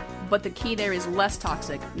toxic, but the key there is less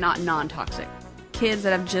toxic, not non-toxic. Kids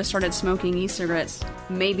that have just started smoking e-cigarettes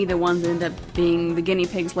may be the ones that end up being the guinea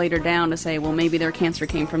pigs later down to say, well, maybe their cancer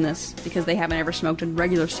came from this because they haven't ever smoked a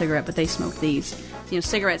regular cigarette, but they smoked these. You know,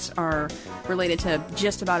 cigarettes are related to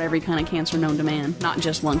just about every kind of cancer known to man, not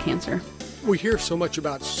just lung cancer. We hear so much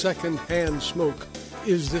about secondhand smoke.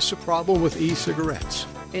 Is this a problem with e-cigarettes?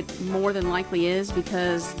 It more than likely is,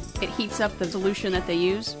 because it heats up the solution that they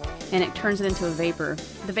use and it turns it into a vapor.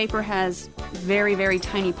 The vapor has very, very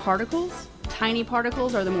tiny particles. Tiny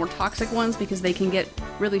particles are the more toxic ones because they can get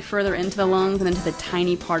really further into the lungs and into the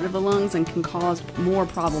tiny part of the lungs and can cause more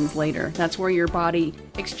problems later. That's where your body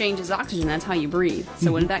exchanges oxygen. That's how you breathe.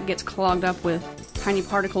 So when that gets clogged up with tiny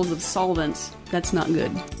particles of solvents, that's not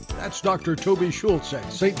good. That's Dr. Toby Schultz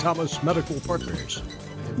at St. Thomas Medical Partners.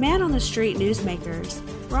 Man on the Street Newsmakers,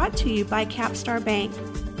 brought to you by Capstar Bank.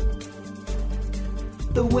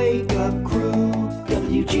 The Wake Up Crew,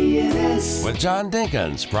 WGNS. With John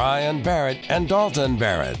Dinkins, Brian Barrett, and Dalton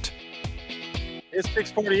Barrett. It's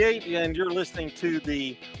 6:48, and you're listening to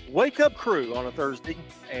the Wake Up Crew on a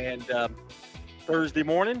Thursday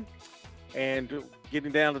morning, and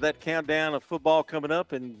getting down to that countdown of football coming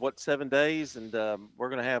up in 7 days, and we're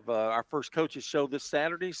going to have our first coaches show this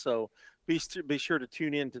Saturday, so be sure to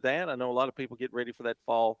tune in to that. I know a lot of people get ready for that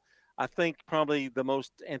fall. I think probably the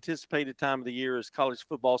most anticipated time of the year is college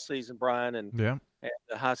football season, Brian, and the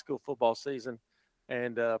high school football season,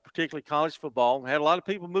 and particularly college football. Had a lot of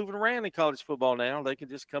people moving around in college football now. They can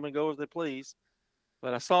just come and go as they please.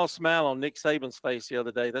 But I saw a smile on Nick Saban's face the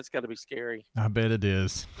other day. That's got to be scary. I bet it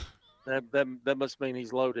is. That must mean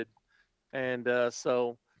he's loaded. And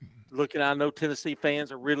so I know Tennessee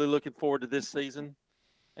fans are really looking forward to this season.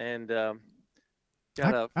 And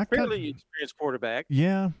got a fairly experienced quarterback.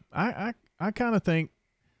 Yeah, I kind of think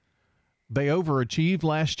they overachieved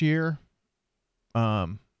last year. I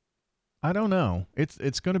don't know.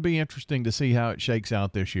 It's going to be interesting to see how it shakes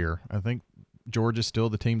out this year. I think Georgia's still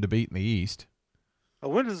the team to beat in the East.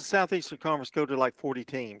 When does the Southeastern Conference go to like 40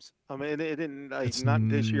 teams? I mean, it didn't not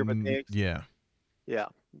this year, but next. Yeah. Yeah.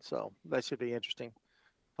 So that should be interesting.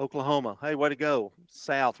 Oklahoma, hey, way to go!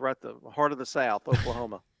 South, right the heart of the South,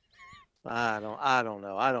 Oklahoma. I don't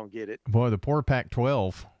know. I don't get it. Boy, the poor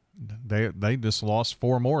Pac-12. They just lost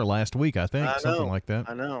 4 more last week, I think, something like that.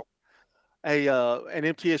 I know. An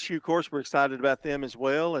MTSU, of course, we're excited about them as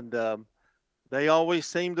well, and they always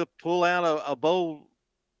seem to pull out a bowl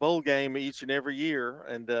game each and every year,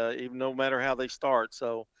 and even no matter how they start.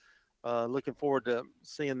 So looking forward to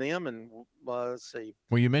seeing them, and let's see.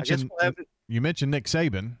 Well, you mentioned Nick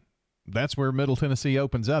Saban. That's where Middle Tennessee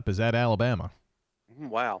opens up, is at Alabama.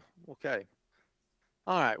 Wow. Okay.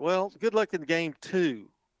 All right. Well, good luck in game 2.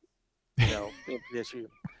 MTSU.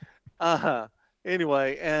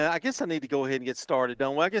 Anyway, I guess I need to go ahead and get started,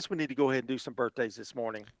 don't we? I guess we need to go ahead and do some birthdays this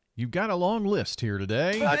morning. You've got a long list here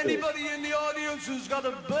today. Anybody in the audience who's got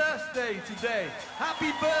a birthday today,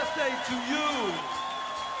 happy birthday to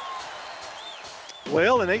you.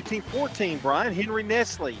 Well, in 1814, Brian, Henry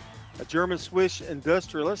Nestle, a German-Swiss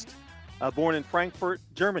industrialist, born in Frankfurt,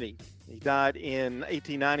 Germany. He died in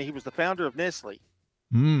 1890. He was the founder of Nestle.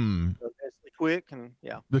 So Nestle Quick, and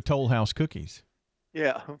yeah. The Toll House cookies.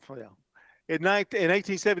 Yeah, yeah. In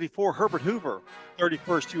 1874, Herbert Hoover,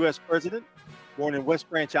 31st U.S. president, born in West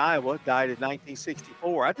Branch, Iowa, died in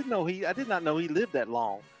 1964. I did not know he lived that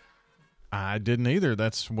long. I didn't either.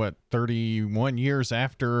 That's 31 years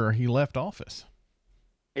after he left office.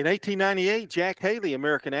 In 1898, Jack Haley,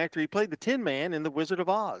 American actor, he played the Tin Man in The Wizard of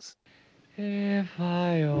Oz. If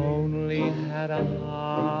I only had a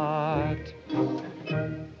heart.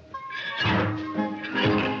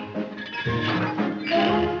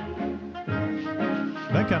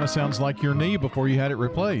 That kind of sounds like your knee before you had it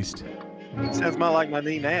replaced. It sounds more like my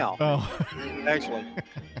knee now. Oh. Actually.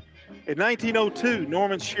 In 1902,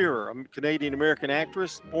 Norman Shearer, a Canadian-American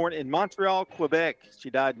actress, born in Montreal, Quebec. She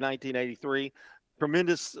died in 1983.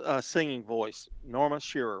 Tremendous singing voice, Norma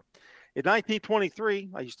Shearer. In 1923,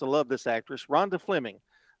 I used to love this actress, Rhonda Fleming,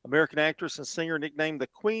 American actress and singer nicknamed the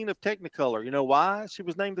Queen of Technicolor. You know why she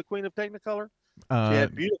was named the Queen of Technicolor? She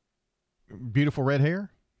had beautiful red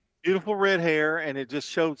hair? Beautiful red hair, and it just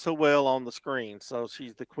showed so well on the screen. So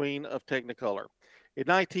she's the Queen of Technicolor. In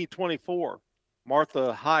 1924,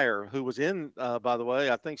 Martha Heyer, who was in, by the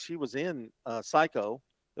way, I think she was in Psycho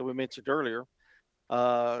that we mentioned earlier.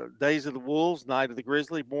 Days of the Wolves, Night of the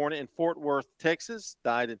Grizzly, born in Fort Worth, Texas,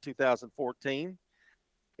 died in 2014.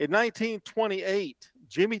 In 1928,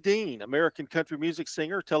 Jimmy Dean, American country music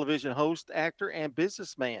singer, television host, actor, and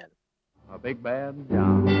businessman. A big bad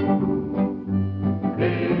John.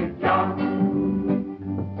 Big John.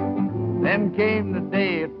 Then came the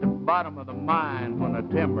day at the bottom of the mine when the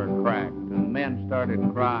timber cracked and men started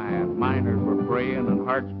crying. Miners were praying and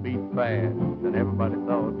hearts beat fast, and everybody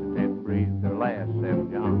thought that they'd breathe their last, said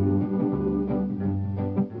John.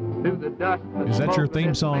 Through the dust. Is that your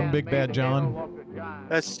theme song, Big Bad John?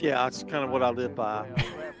 That's kind of what I live by.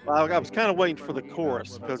 I was kind of waiting for the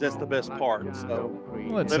chorus because that's the best part. So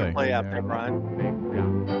let's let it play out there, Brian.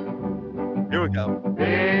 Here we go.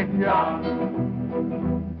 Big John.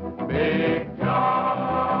 Big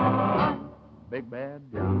John. Big Bad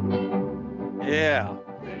John. Yeah.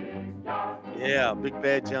 Yeah, Big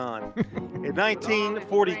Bad John. In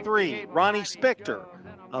 1943, Ronnie Spector,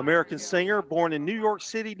 American singer, born in New York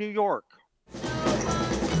City, New York.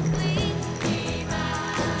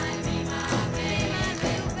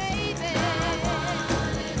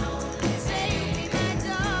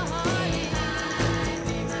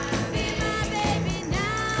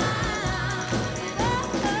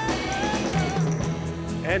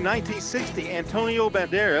 And 1960, Antonio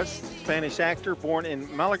Banderas, Spanish actor, born in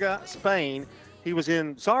Malaga, Spain. He was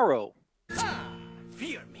in Zorro.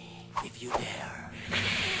 Fear me if you dare.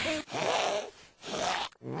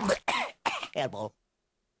 Elbow.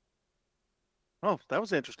 Oh, that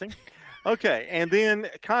was interesting. Okay, and then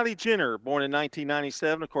Kylie Jenner, born in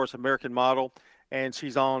 1997, of course, American model, and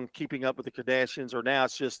she's on Keeping Up with the Kardashians, or now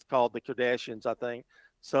it's just called the Kardashians, I think.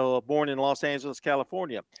 So born in Los Angeles,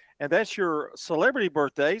 California. And that's your celebrity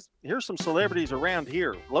birthdays. Here's some celebrities around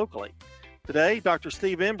here locally. Today, Dr.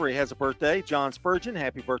 Steve Embry has a birthday. John Spurgeon,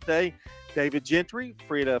 happy birthday. David Gentry,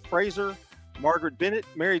 Frida Fraser, Margaret Bennett,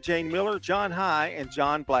 Mary Jane Miller, John High, and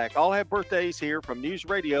John Black all have birthdays here from News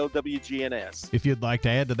Radio WGNS. If you'd like to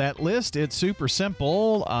add to that list, it's super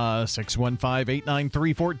simple.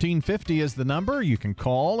 615-893-1450 is the number. You can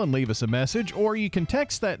call and leave us a message, or you can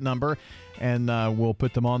text that number, and we'll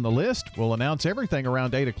put them on the list. We'll announce everything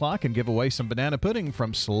around 8 o'clock and give away some banana pudding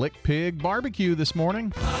from Slick Pig Barbecue this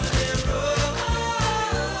morning.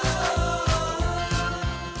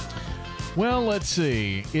 Well, let's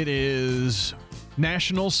see. It is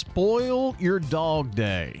National Spoil Your Dog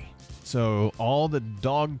Day. So all the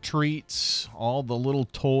dog treats, all the little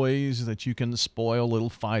toys that you can spoil little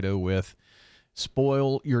Fido with,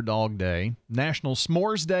 Spoil Your Dog Day. National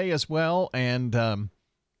S'mores Day as well, and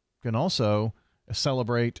can also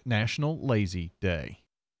celebrate National Lazy Day.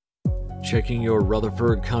 Checking your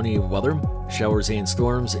Rutherford County weather. Showers and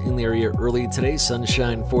storms in the area early today.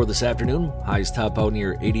 Sunshine for this afternoon. Highs top out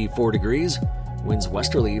near 84 degrees. Winds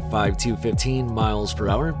westerly 5 to 15 miles per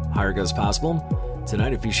hour. Higher gusts possible.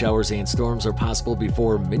 Tonight, a few showers and storms are possible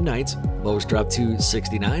before midnight. Lows drop to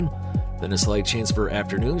 69. Then a slight chance for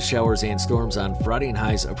afternoon showers and storms on Friday, and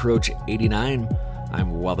highs approach 89.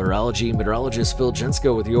 I'm weatherology meteorologist Phil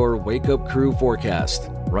Jensko with your Wake Up Crew forecast.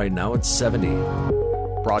 Right now it's 70.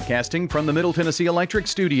 Broadcasting from the Middle Tennessee Electric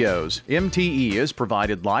Studios, MTE has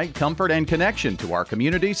provided light, comfort, and connection to our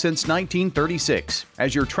community since 1936.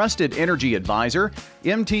 As your trusted energy advisor,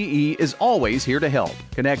 MTE is always here to help.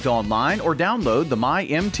 Connect online or download the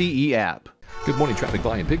MyMTE app. Good morning. Traffic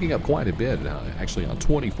volume picking up quite a bit, actually on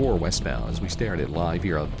 24 westbound as we stare at it live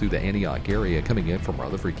here through the Antioch area, coming in from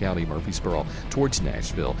Rutherford County, Murfreesboro towards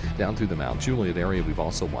Nashville, down through the Mount Juliet area. We've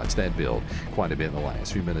also watched that build quite a bit in the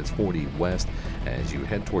last few minutes. 40 west as you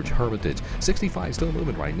head towards Hermitage. 65 still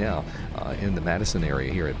moving right now in the Madison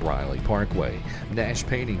area here at Briley Parkway. Nash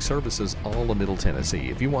Painting Services, all of Middle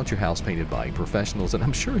Tennessee. If you want your house painted by professionals, and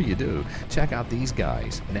I'm sure you do, check out these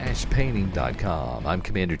guys, nashpainting.com. I'm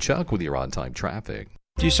Commander Chuck with your on-time traffic.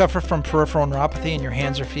 Do you suffer from peripheral neuropathy in your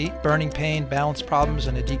hands or feet, burning pain, balance problems,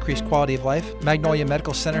 and a decreased quality of life? Magnolia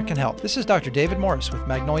Medical Center can help. This is Dr. David Morris with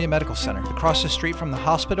Magnolia Medical Center, across the street from the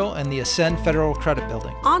hospital and the Ascend Federal Credit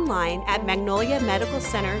Building. Online at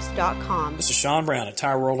magnoliamedicalcenters.com. This is Sean Brown at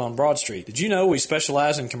Tire World on Broad Street. Did you know we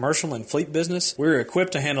specialize in commercial and fleet business? We're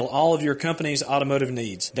equipped to handle all of your company's automotive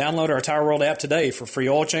needs. Download our Tire World app today for free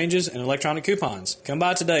oil changes and electronic coupons. Come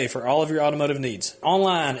by today for all of your automotive needs.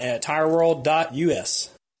 Online at tireworld.us.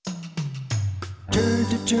 Turn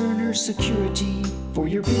to Turner Security for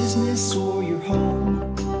your business or your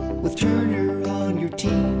home. With Turner on your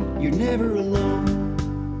team, you're never alone.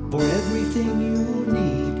 For everything you'll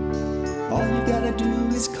need, all you gotta do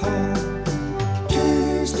is call.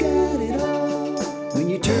 Turner's got it all. When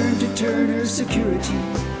you turn to Turner Security,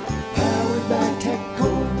 powered by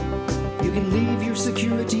TechCore, you can leave your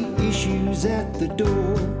security issues at the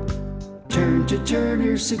door. Turn to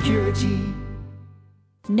Turner Security.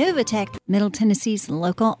 Novatech, Middle Tennessee's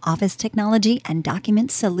local office technology and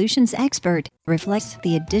document solutions expert, reflects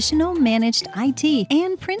the additional managed IT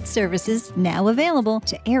and print services now available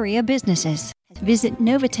to area businesses. Visit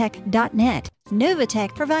Novatech.net.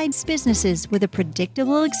 Novatech provides businesses with a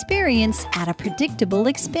predictable experience at a predictable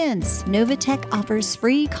expense. Novatech offers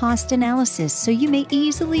free cost analysis so you may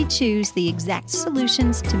easily choose the exact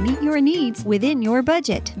solutions to meet your needs within your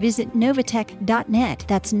budget. Visit Novatech.net.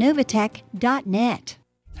 That's Novatech.net.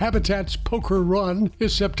 Habitat's Poker Run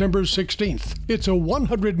is September 16th. It's a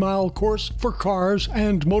 100-mile course for cars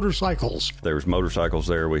and motorcycles. There's motorcycles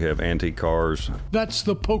there. We have antique cars. That's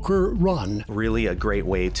the Poker Run. Really a great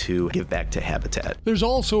way to give back to Habitat. There's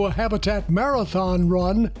also a Habitat Marathon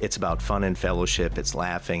Run. It's about fun and fellowship. It's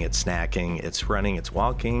laughing, it's snacking, it's running, it's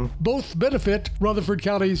walking. Both benefit Rutherford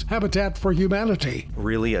County's Habitat for Humanity.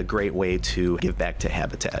 Really a great way to give back to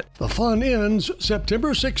Habitat. The fun ends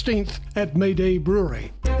September 16th at Mayday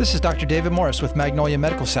Brewery. This is Dr. David Morris with Magnolia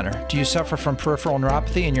Medical Center. Do you suffer from peripheral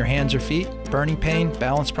neuropathy in your hands or feet, burning pain,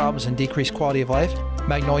 balance problems, and decreased quality of life?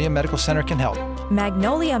 Magnolia Medical Center can help.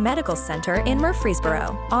 Magnolia Medical Center in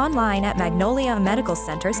Murfreesboro. Online at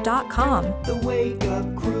magnoliamedicalcenters.com. The Wake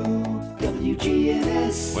Up Crew,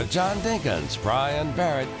 WGNS. With John Dinkins, Brian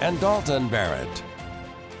Barrett, and Dalton Barrett.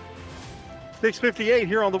 6:58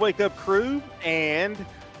 here on the Wake Up Crew, and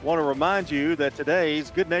want to remind you that today's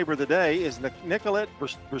Good Neighbor of the Day is Nicolette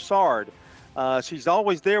Broussard. She's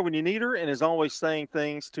always there when you need her and is always saying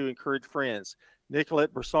things to encourage friends.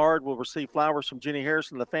 Nicolette Broussard will receive flowers from Jenny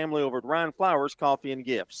Harrison and the family over at Ryan Flowers, Coffee and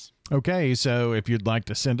Gifts. Okay, so if you'd like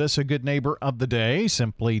to send us a Good Neighbor of the Day,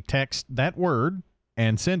 simply text that word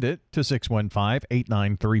and send it to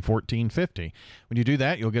 615-893-1450. When you do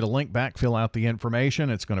that, you'll get a link back, fill out the information.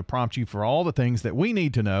 It's going to prompt you for all the things that we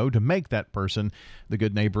need to know to make that person the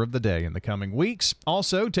Good Neighbor of the Day in the coming weeks.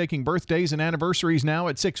 Also, taking birthdays and anniversaries now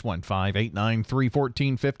at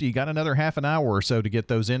 615-893-1450. You got another half an hour or so to get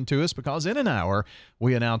those into us, because in an hour,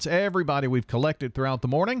 we announce everybody we've collected throughout the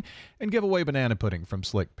morning and give away banana pudding from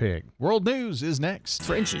Slick Pig. World News is next.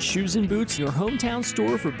 French's Shoes and Boots, your hometown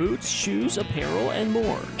store for boots, shoes, apparel, and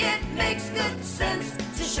more. It makes good sense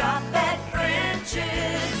to shop at French's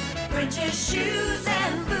Shoes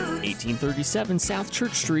and Boots. 1837 South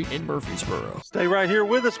Church Street in Murfreesboro. Stay right here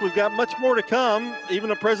with us. We've got much more to come,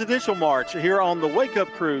 even a presidential march here on the Wake Up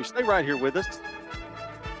Crew. Stay right here with us.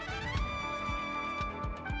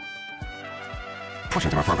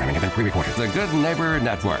 Portions of our programming have been pre-recorded. The Good Neighbor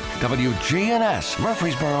Network, WGNS,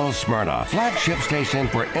 Murfreesboro, Smyrna, flagship station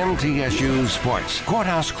for MTSU Sports.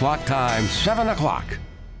 Courthouse clock time, 7 o'clock.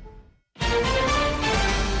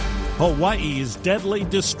 Hawaii's deadly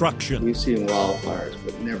destruction. We've seen wildfires,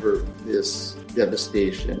 but never this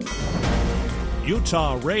devastation.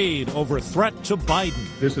 Utah raid over threat to Biden.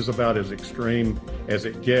 This is about as extreme as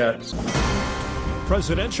it gets.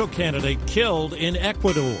 Presidential candidate killed in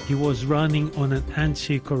Ecuador. He was running on an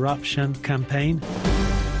anti-corruption campaign.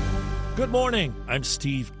 Good morning. I'm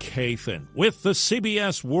Steve Kathan with the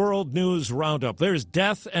CBS World News Roundup. There's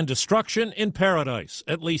death and destruction in paradise.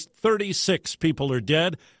 At least 36 people are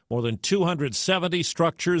dead. More than 270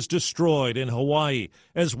 structures destroyed in Hawaii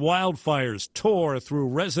as wildfires tore through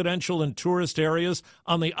residential and tourist areas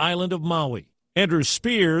on the island of Maui. Andrew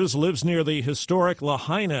Spears lives near the historic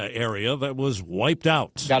Lahaina area that was wiped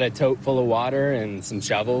out. Got a tote full of water and some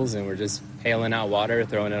shovels, and we're just hailing out water,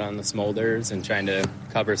 throwing it on the smolders, and trying to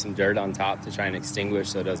cover some dirt on top to try and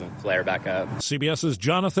extinguish so it doesn't flare back up. CBS's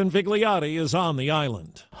Jonathan Vigliotti is on the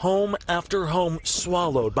island. Home after home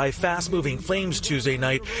swallowed by fast-moving flames Tuesday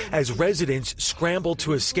night as residents scrambled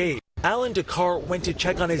to escape. Alan Dakar went to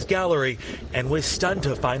check on his gallery and was stunned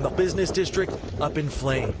to find the business district up in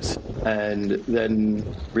flames. And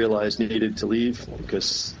then realized needed to leave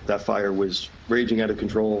because that fire was raging out of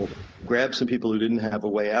control. Grabbed some people who didn't have a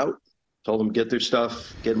way out, told them get their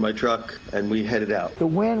stuff, get in my truck, and we headed out. The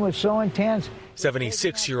wind was so intense.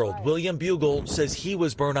 76-year-old William Bugle says he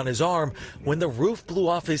was burned on his arm when the roof blew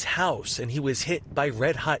off his house and he was hit by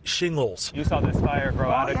red-hot shingles. You saw this fire grow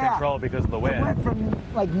out of control because of the wind. It went from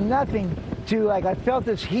like nothing to I felt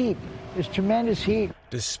this heat, this tremendous heat.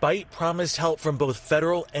 Despite promised help from both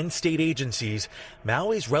federal and state agencies,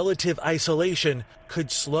 Maui's relative isolation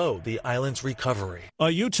could slow the island's recovery. A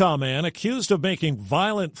Utah man accused of making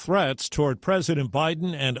violent threats toward President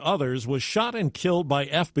Biden and others was shot and killed by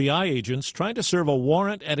FBI agents trying to serve a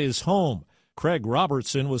warrant at his home. Craig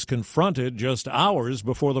Robertson was confronted just hours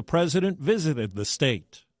before the president visited the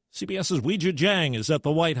state. CBS's Weijia Jiang is at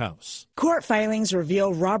the White House. Court filings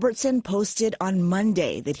reveal Robertson posted on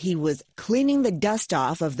Monday that he was cleaning the dust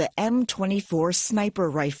off of the M24 sniper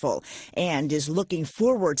rifle and is looking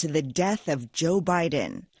forward to the death of Joe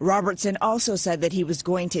Biden. Robertson also said that he was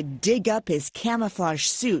going to dig up his camouflage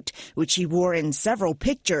suit, which he wore in several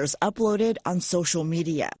pictures uploaded on social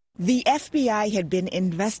media. The FBI had been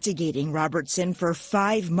investigating Robertson for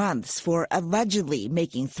 5 months for allegedly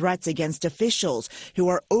making threats against officials who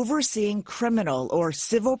are overseeing criminal or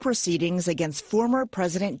civil proceedings against former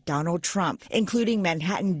President Donald Trump, including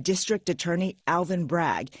Manhattan District Attorney Alvin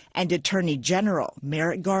Bragg and Attorney General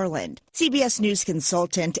Merrick Garland. CBS News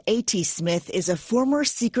consultant A.T. Smith is a former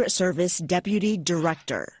Secret Service deputy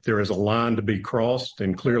director. There is a line to be crossed,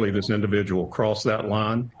 and clearly this individual crossed that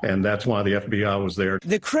line, and that's why the FBI was there.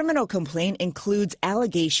 The criminal complaint includes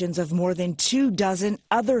allegations of more than 24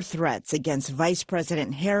 other threats against Vice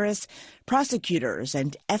President Harris, prosecutors,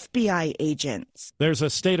 and FBI agents. There's a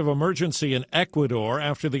state of emergency in Ecuador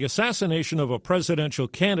after the assassination of a presidential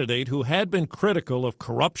candidate who had been critical of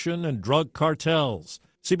corruption and drug cartels.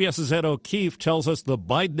 CBS's Ed O'Keefe tells us the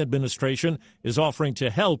Biden administration is offering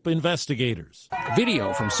to help investigators.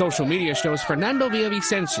 Video from social media shows Fernando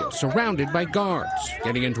Villavicencio surrounded by guards,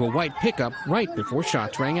 getting into a white pickup right before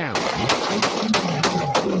shots rang out.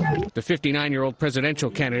 The 59-year-old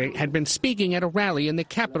presidential candidate had been speaking at a rally in the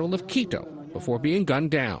capital of Quito before being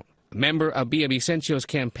gunned down. A member of Villavicencio's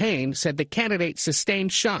campaign said the candidate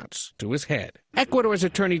sustained shots to his head. Ecuador's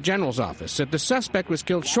Attorney General's office said the suspect was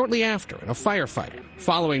killed shortly after in a firefight.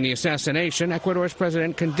 Following the assassination, Ecuador's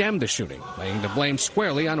president condemned the shooting, laying the blame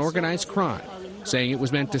squarely on organized crime, saying it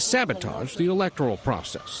was meant to sabotage the electoral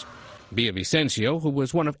process. Villavicencio, who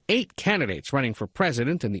was one of 8 candidates running for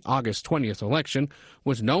president in the August 20th election,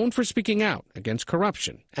 was known for speaking out against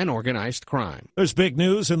corruption and organized crime. There's big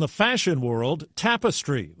news in the fashion world.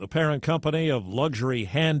 Tapestry, the parent company of luxury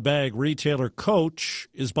handbag retailer Coach,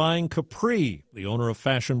 is buying Capri, the owner of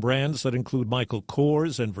fashion brands that include Michael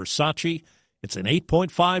Kors and Versace. It's an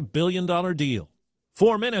 $8.5 billion deal.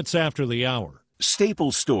 4 minutes after the hour.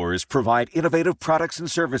 Staples stores provide innovative products and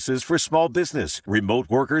services for small business, remote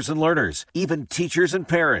workers and learners, even teachers and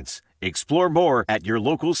parents. Explore more at your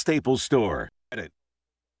local Staples store.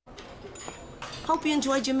 Hope you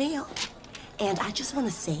enjoyed your meal. And I just want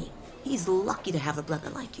to say, he's lucky to have a brother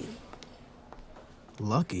like you.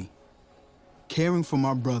 Lucky? Caring for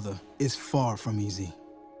my brother is far from easy.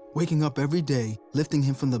 Waking up every day, lifting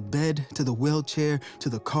him from the bed to the wheelchair to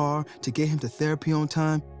the car to get him to therapy on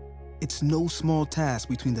time, it's no small task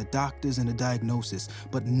between the doctors and the diagnosis,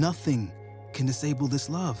 but nothing can disable this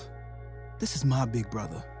love. This is my big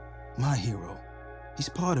brother, my hero. He's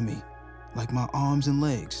part of me, like my arms and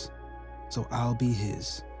legs, so I'll be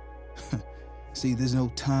his. See, there's no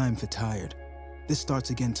time for tired. This starts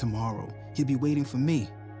again tomorrow. He'll be waiting for me.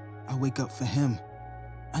 I wake up for him.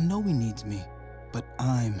 I know he needs me, but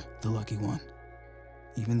I'm the lucky one,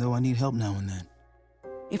 even though I need help now and then.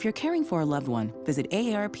 If you're caring for a loved one, visit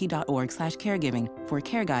aarp.org/caregiving for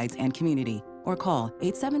care guides and community, or call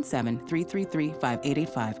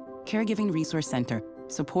 877-333-5885. Caregiving Resource Center.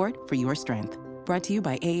 Support for your strength. Brought to you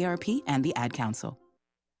by AARP and the Ad Council.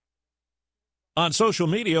 On social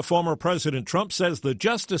media, former President Trump says the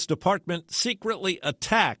Justice Department secretly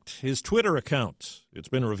attacked his Twitter account. It's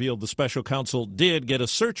been revealed the special counsel did get a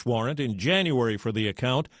search warrant in January for the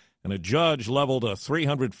account And a judge leveled a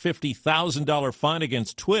 $350,000 fine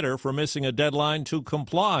against Twitter for missing a deadline to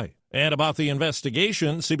comply. And about the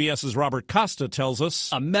investigation, CBS's Robert Costa tells us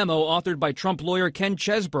a memo authored by Trump lawyer Ken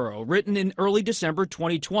Chesborough, written in early December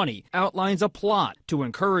 2020, outlines a plot to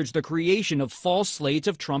encourage the creation of false slates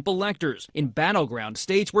of Trump electors in battleground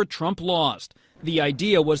states where Trump lost. The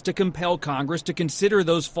idea was to compel Congress to consider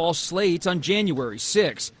those false slates on January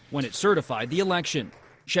 6, when it certified the election.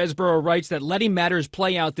 Chesborough writes that letting matters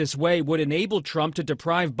play out this way would enable Trump to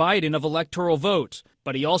deprive Biden of electoral votes.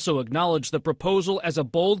 But he also acknowledged the proposal as a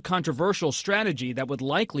bold, controversial strategy that would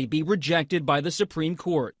likely be rejected by the Supreme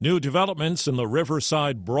Court. New developments in the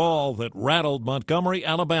Riverside brawl that rattled Montgomery,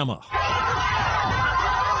 Alabama.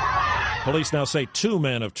 Police now say 2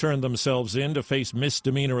 men have turned themselves in to face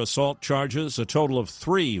misdemeanor assault charges. A total of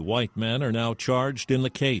 3 white men are now charged in the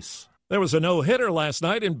case. There was a no-hitter last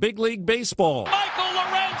night in Big League Baseball. Michael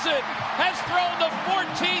Lorenzen has thrown the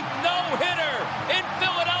 14th no-hitter in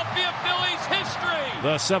Philadelphia Phillies history.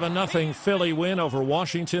 The 7-0 Philly win over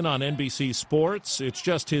Washington on NBC Sports. It's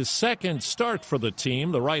just his second start for the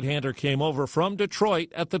team. The right-hander came over from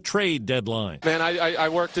Detroit at the trade deadline. Man, I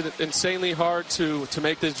worked insanely hard to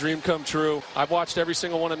make this dream come true. I've watched every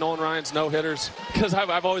single one of Nolan Ryan's no-hitters because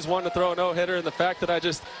I've always wanted to throw a no-hitter, and the fact that I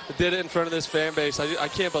just did it in front of this fan base, I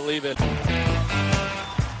can't believe it.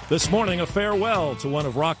 This morning, a farewell to one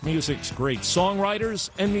of rock music's great songwriters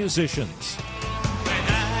and musicians.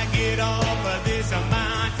 Get off of this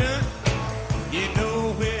mountain, you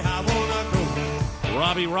know where I wanna go.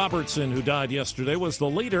 Robbie Robertson, who died yesterday, was the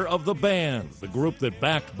leader of The Band. The group that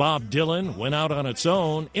backed Bob Dylan, went out on its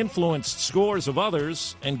own, influenced scores of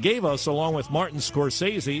others, and gave us, along with Martin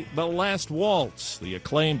Scorsese, The Last Waltz, the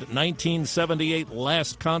acclaimed 1978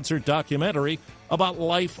 Last Concert documentary about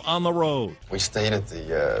life on the road. We stayed at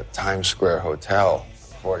the Times Square Hotel,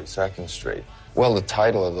 42nd Street. Well, the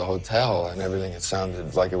title of the hotel and everything, it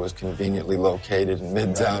sounded like it was conveniently located in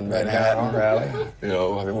Midtown Manhattan. Rally. You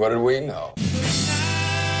know, I mean, what did we know?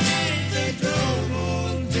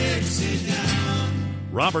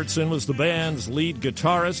 Robertson was the band's lead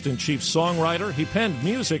guitarist and chief songwriter. He penned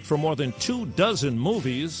music for more than 24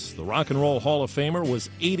 movies. The Rock and Roll Hall of Famer was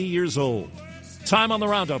 80 years old. Time on the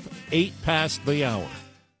roundup, 8 past the hour.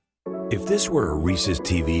 If this were a Reese's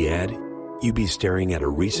TV ad, you'd be staring at a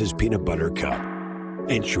Reese's Peanut Butter Cup.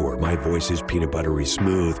 And sure, my voice is peanut buttery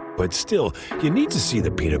smooth, but still, you need to see the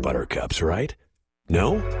peanut butter cups, right?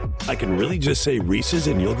 No? I can really just say Reese's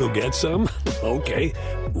and you'll go get some? Okay,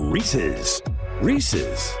 Reese's.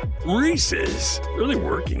 Reese's. Reese's. Really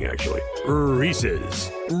working, actually.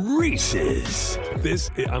 Reese's. Reese's.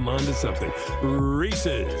 I'm on to something.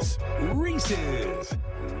 Reese's. Reese's.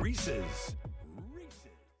 Reese's.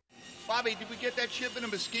 Bobby, did we get that shipment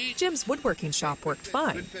of mesquite? Jim's woodworking shop worked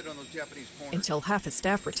fine. Good fit on those Japanese corners. Until half his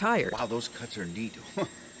staff retired. Wow, those cuts are neat.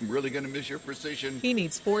 I'm really going to miss your precision. He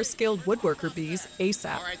needs 4 skilled woodworker bees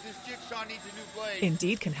ASAP. All right, this jigsaw needs a new blade.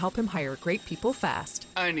 Indeed can help him hire great people fast.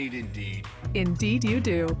 I need Indeed. Indeed you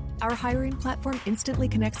do. Our hiring platform instantly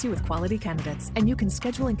connects you with quality candidates, and you can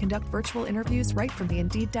schedule and conduct virtual interviews right from the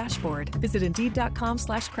Indeed dashboard. Visit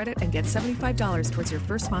Indeed.com/credit and get $75 towards your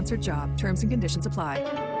first sponsored job. Terms and conditions apply.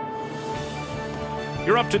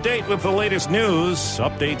 You're up to date with the latest news,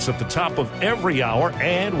 updates at the top of every hour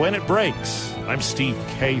and when it breaks. I'm Steve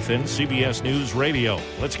Kathan, CBS News Radio.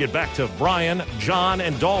 Let's get back to Brian, John,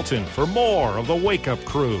 and Dalton for more of the Wake Up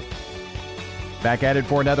Crew. Back at it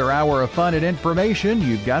for another hour of fun and information.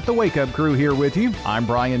 You've got the Wake Up Crew here with you. I'm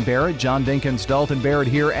Brian Barrett, John Dinkins, Dalton Barrett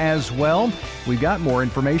here as well. We've got more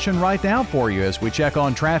information right now for you as we check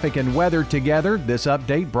on traffic and weather together. This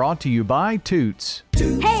update brought to you by Toots.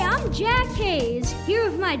 Hey, I'm Jack Hayes, here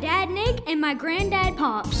with my dad Nick and my granddad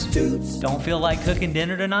Pops. Toots. Don't feel like cooking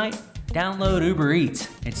dinner tonight? Download Uber Eats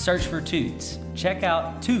and search for Toots. Check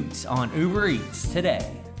out Toots on Uber Eats today.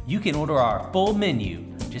 You can order our full menu.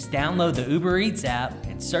 Just download the Uber Eats app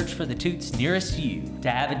and search for the Toots nearest you to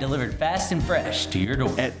have it delivered fast and fresh to your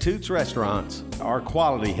door. At Toots Restaurants, our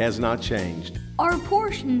quality has not changed. Our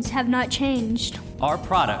portions have not changed. Our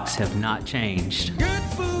products have not changed. Good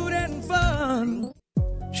food and fun.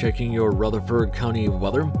 Checking your Rutherford County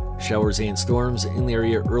weather. Showers and storms in the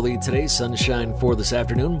area early today. Sunshine for this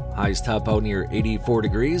afternoon. Highs top out near 84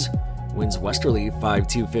 degrees. Winds westerly 5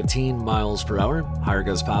 to 15 miles per hour. Higher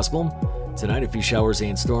gusts possible. Tonight, a few showers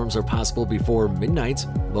and storms are possible before midnight.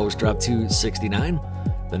 Lows drop to 69.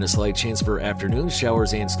 Then a slight chance for afternoon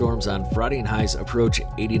showers and storms on Friday, and highs approach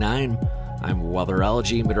 89. I'm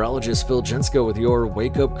weatherology meteorologist Phil Jensko with your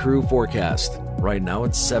Wake Up Crew forecast. Right now,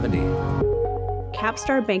 it's 70.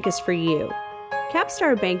 Capstar Bank is for you.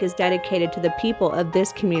 Capstar Bank is dedicated to the people of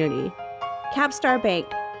this community. Capstar Bank,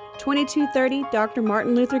 2230 Dr.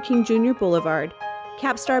 Martin Luther King Jr. Boulevard.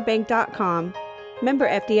 CapstarBank.com. Member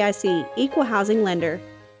FDIC, Equal Housing Lender.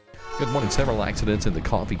 Good morning. Several accidents in the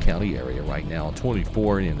Coffee County area right now.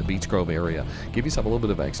 24 in the Beech Grove area. Give yourself a little bit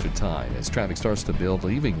of extra time as traffic starts to build,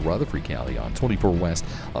 leaving Rutherford County on 24 West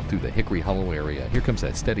up through the Hickory Hollow area. Here comes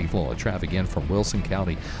that steady flow of traffic in from Wilson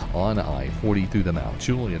County on I-40 through the Mount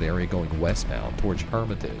Juliet area going westbound towards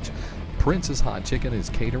Hermitage. Prince's Hot Chicken is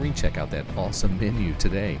catering. Check out that awesome menu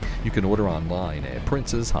today. You can order online at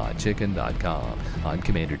princeshotchicken.com. I'm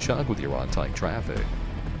Commander Chuck with your on-time traffic.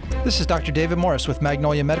 This is Dr. David Morris with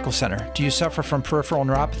Magnolia Medical Center. Do you suffer from peripheral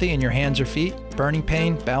neuropathy in your hands or feet, burning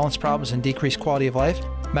pain, balance problems, and decreased quality of life?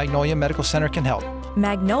 Magnolia Medical Center can help.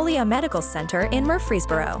 Magnolia Medical Center in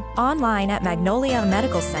Murfreesboro. Online at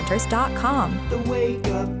magnoliamedicalcenters.com. The Wake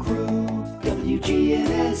Up Crew,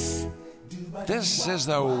 WGNS. This is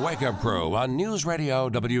the Wake Up Crew on News Radio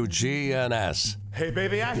WGNS. Hey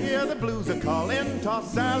baby, I hear the blues are calling,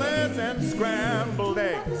 tossed salads and scrambled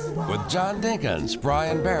eggs. With John Dinkins,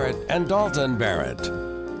 Brian Barrett, and Dalton Barrett.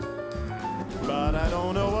 But I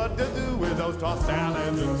don't know what to do with those tossed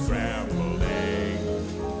salads and scrambled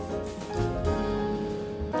eggs.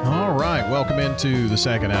 All right, welcome into the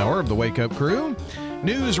second hour of the Wake Up Crew.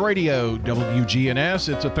 News Radio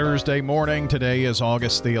WGNS. It's a Thursday morning. Today is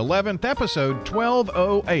August the 11th, episode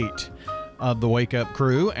 1208 of the Wake Up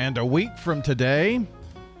Crew. And a week from today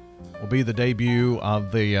will be the debut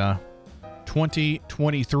of the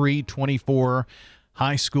 2023-24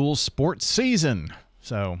 high school sports season.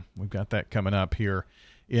 So we've got that coming up here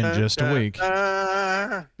in just a week.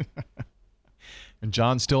 And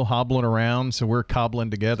John's still hobbling around, so we're cobbling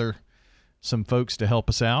together some folks to help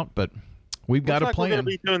us out, but we've got a plan. We're going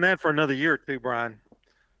to be doing that for another year or two, Brian.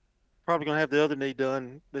 Probably going to have the other knee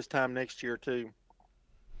done this time next year, too.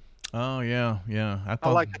 Oh, yeah. I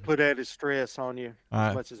like to put added stress on you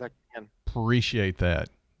as much as I can. Appreciate that.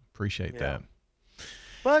 That.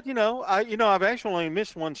 But, I've actually only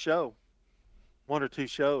missed one or two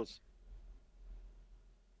shows.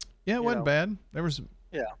 Yeah, it wasn't bad. There was...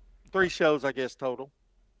 Yeah, 3 shows, I guess, total.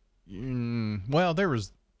 Well, it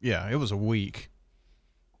was a week.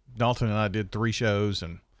 Dalton and I did 3 shows,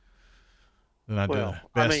 and then I did a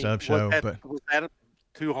best of show. Was that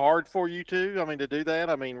too hard for you to do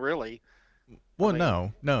that? Really? Well,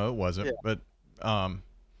 no, it wasn't. Yeah. But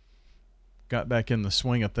got back in the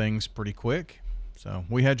swing of things pretty quick. So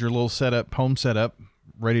we had your little home setup,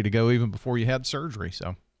 ready to go even before you had surgery.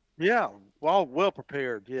 So yeah, well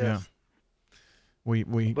prepared. Yes. Yeah.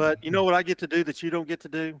 We. But you know what I get to do that you don't get to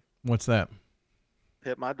do? What's that?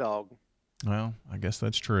 Pet my dog. Well, I guess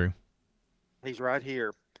that's true. He's right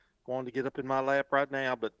here. Wanted to get up in my lap right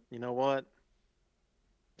now, but you know what?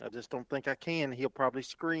 I just don't think I can. He'll probably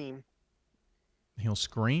scream. He'll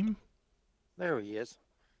scream? There he is.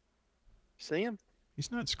 See him?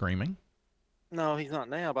 He's not screaming. No, he's not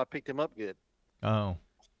now, but I picked him up good. Oh.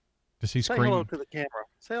 Does he scream? Say hello to the camera.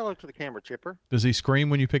 Say hello to the camera, Chipper. Does he scream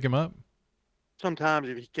when you pick him up? Sometimes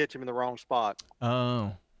if you catch him in the wrong spot.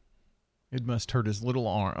 Oh. It must hurt his little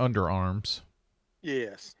underarms.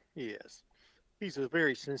 Yes. He's a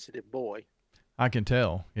very sensitive boy. I can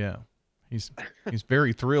tell, yeah. He's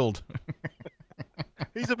very thrilled.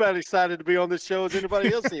 He's about excited to be on this show as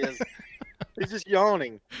anybody else is. He's just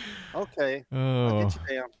yawning. Okay. I'll get you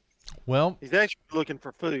down. Well, he's actually looking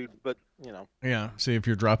for food, but Yeah, see if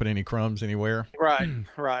you're dropping any crumbs anywhere. Right.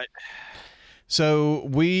 So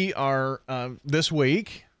we are this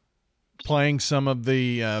week playing some of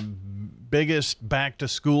the biggest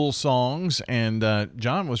back-to-school songs, and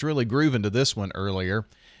John was really grooving to this one earlier.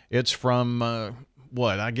 It's from, I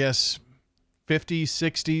guess 50s,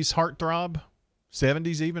 60s heartthrob,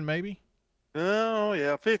 70s even maybe? Oh,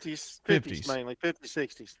 yeah, 50s mainly, 50s,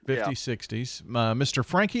 60s. 50s, 60s. Mr.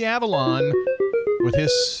 Frankie Avalon with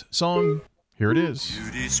his song, here it is.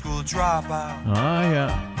 Beauty school dropout. Ah,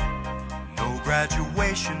 yeah. No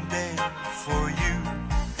graduation day for you.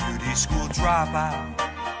 Beauty school dropout.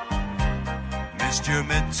 Missed your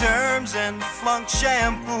midterms and flunked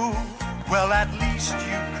shampoo. Well, at least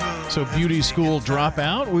you could. So beauty school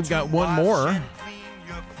dropout. We've got one more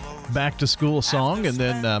back to school song, and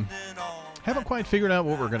then haven't quite figured out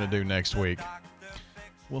what we're going to do next week.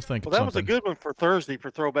 We'll think of something. That was a good one for Thursday, for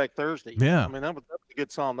Throwback Thursday. Yeah. That was a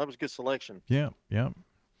good song. That was a good selection. Yeah.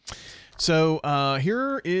 So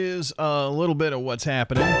here is a little bit of what's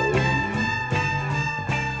happening.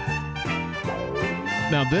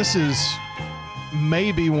 Now, this is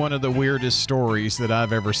maybe one of the weirdest stories that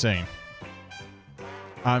I've ever seen.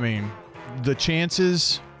 I mean, the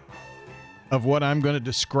chances of what I'm going to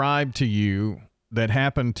describe to you that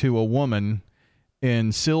happened to a woman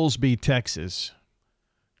in Silsbee, Texas,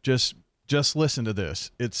 Just listen to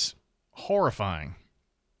this. It's horrifying.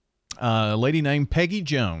 A lady named Peggy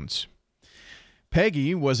Jones.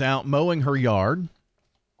 Peggy was out mowing her yard,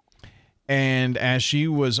 and as she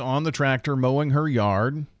was on the tractor mowing her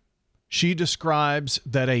yard, she describes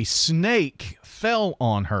that a snake fell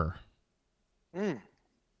on her.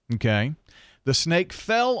 Okay. The snake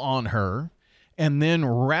fell on her and then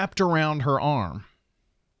wrapped around her arm.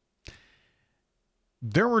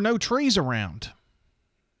 There were no trees around.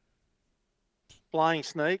 Flying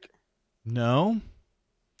snake? No.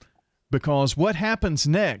 Because what happens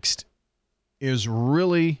next is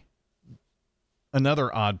really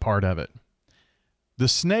another odd part of it. The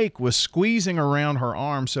snake was squeezing around her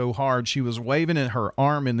arm so hard she was waving her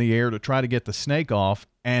arm in the air to try to get the snake off,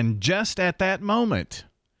 and just at that moment,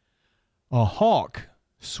 a hawk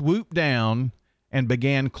swooped down and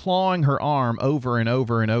began clawing her arm over and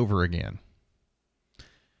over and over again.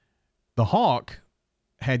 The hawk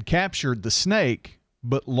had captured the snake,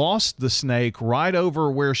 but lost the snake right over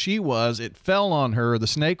where she was. It fell on her. The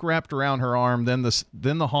snake wrapped around her arm. Then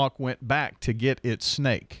the hawk went back to get its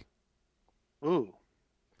snake. Ooh.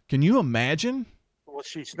 Can you imagine? Was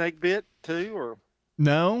she snake bit too, or?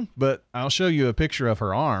 No, but I'll show you a picture of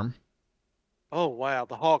her arm. Oh, wow.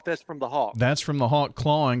 The hawk. That's from the hawk. That's from the hawk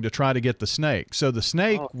clawing to try to get the snake. So the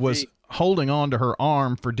snake was holding on to her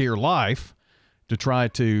arm for dear life to try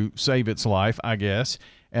to save its life, I guess.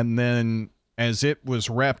 And then as it was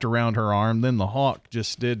wrapped around her arm, then the hawk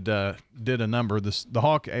just did a number. The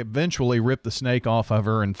hawk eventually ripped the snake off of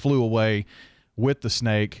her and flew away with the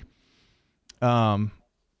snake.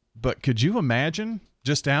 But could you imagine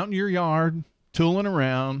just out in your yard, tooling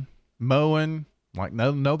around, mowing like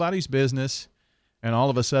nobody's business, and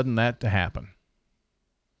all of a sudden that to happen?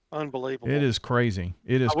 Unbelievable. It is crazy.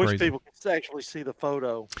 It is I wish crazy. people could actually see the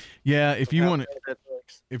photo. Yeah, if you want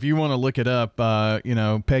to look it up,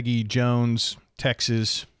 Peggy Jones,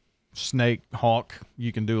 Texas snake hawk,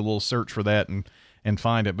 you can do a little search for that and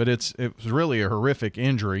find it. But it was really a horrific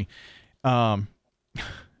injury.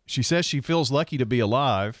 She says she feels lucky to be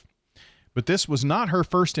alive, but this was not her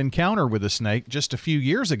first encounter with a snake. Just a few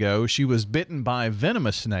years ago, she was bitten by a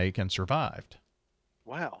venomous snake and survived.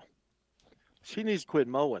 Wow. She needs to quit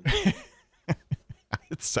mowing.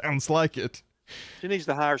 It sounds like it. She needs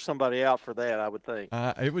to hire somebody out for that, I would think.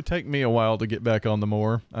 It would take me a while to get back on the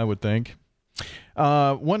mower, I would think.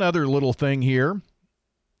 One other little thing here.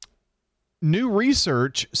 New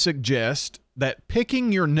research suggests that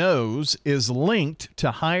picking your nose is linked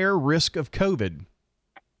to higher risk of COVID.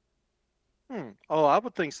 Oh, I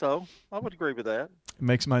would think so. I would agree with that. It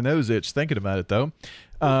makes my nose itch thinking about it, though.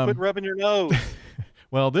 Quit rubbing your nose.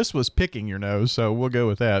 Well, this was picking your nose, so we'll go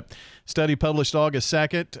with that. Study published August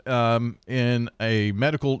 2nd in a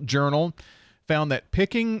medical journal found that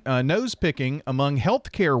nose picking among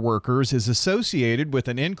healthcare workers is associated with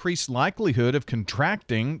an increased likelihood of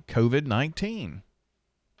contracting COVID-19.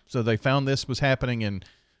 So they found this was happening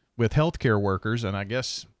with healthcare workers, and I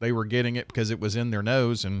guess they were getting it because it was in their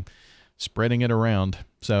nose and spreading it around.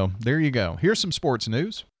 So there you go. Here's some sports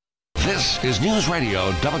news. This is News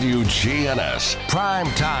Radio WGNS, Prime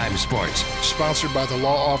Time Sports. Sponsored by the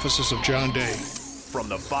law offices of John Day. From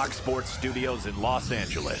the Fox Sports Studios in Los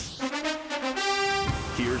Angeles,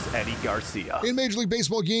 here's Eddie Garcia. In Major League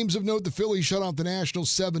Baseball games of note, the Phillies shut out the Nationals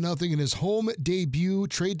 7-0 in his home debut.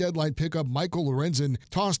 Trade deadline pickup Michael Lorenzen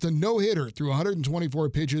tossed a no-hitter through 124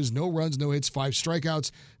 pitches, no runs, no hits, 5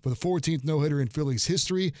 strikeouts for the 14th no-hitter in Phillies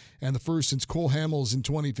history and the first since Cole Hamels in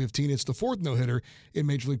 2015. It's the 4th no-hitter in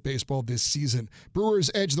Major League Baseball this season. Brewers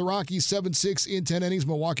edge the Rockies 7-6 in 10 innings.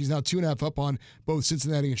 Milwaukee's now 2.5 up on both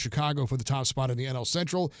Cincinnati and Chicago for the top spot in the NL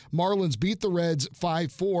Central. Marlins beat the Reds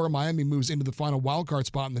 5-4. Miami moves into the final wildcard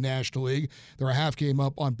spot in the National League. They're a half game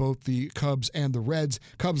up on both the Cubs and the Reds.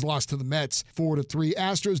 Cubs lost to the Mets 4-3.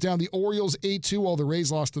 Astros down the Orioles 8-2, while the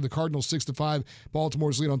Rays lost to the Cardinals 6-5.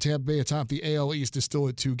 Baltimore's lead on Tampa Bay atop the AL East is still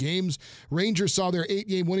at 2 games. Rangers saw their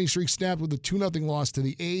 8-game winning streak snapped with a 2-0 loss to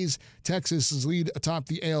the A's. Texas's lead atop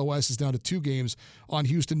the AL West is down to 2 games on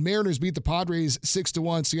Houston. Mariners beat the Padres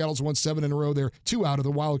 6-1. Seattle's won 7 in a row. They're 2 out of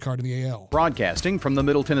the wild card in the AL. Broadcasting from the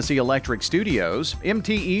Middle Tennessee Electric Studios,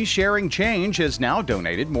 MTE Sharing Change has now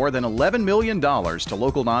donated more than $11 million to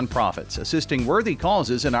local nonprofits assisting worthy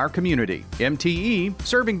causes in our community. MTE,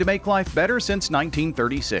 serving to make life better since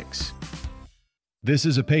 1936. This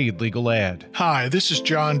is a paid legal ad. Hi, this is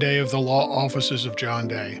John Day of the law offices of John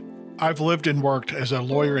Day. I've lived and worked as a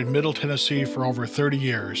lawyer in Middle Tennessee for over 30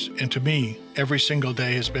 years, and to me, every single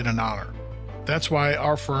day has been an honor. That's why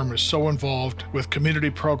our firm is so involved with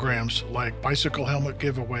community programs like bicycle helmet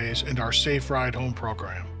giveaways and our Safe Ride Home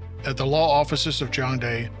program. At the law offices of John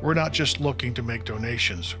Day, we're not just looking to make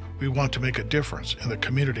donations. We want to make a difference in the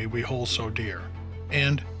community we hold so dear.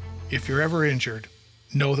 And if you're ever injured,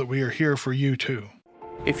 know that we are here for you too.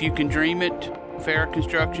 If you can dream it, Farrah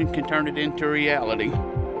Construction can turn it into reality.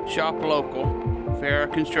 Shop local,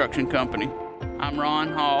 Farrah Construction Company. I'm Ron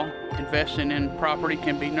Hall. Investing in property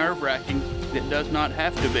can be nerve-wracking. It does not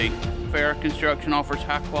have to be. Farrah Construction offers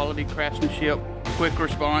high-quality craftsmanship, quick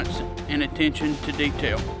response, and attention to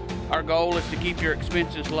detail. Our goal is to keep your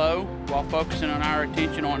expenses low while focusing on our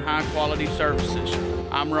attention on high-quality services.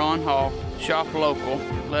 I'm Ron Hall. Shop local.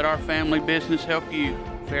 Let our family business help you.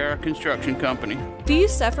 Farrah Construction Company. Do you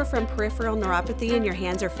suffer from peripheral neuropathy in your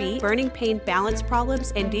hands or feet, burning pain, balance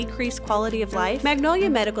problems, and decreased quality of life? Magnolia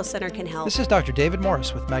Medical Center can help. This is Dr. David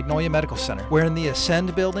Morris with Magnolia Medical Center. We're in the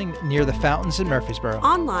Ascend building near the fountains in Murfreesboro.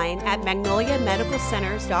 Online at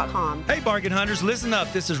magnoliamedicalcenters.com. Hey, bargain hunters, listen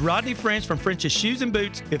up. This is Rodney French from French's Shoes and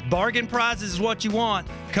Boots. If bargain prizes is what you want,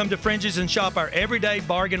 come to French's and shop our everyday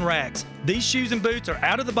bargain racks. These shoes and boots are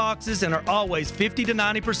out of the boxes and are always 50 to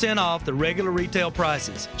 90% off the regular retail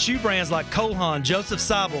prices. Shoe brands like Cole Haan, Joseph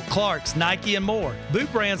Seibel, Clark's, Nike, and more.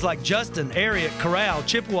 Boot brands like Justin, Ariat, Corral,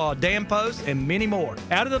 Chippewa, Dan Post, and many more.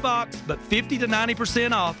 Out of the box, but 50 to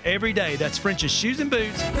 90% off every day. That's French's Shoes and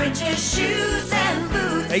Boots. French's Shoes and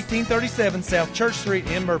Boots. 1837 South Church Street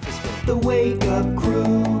in Murfreesboro. The Wake Up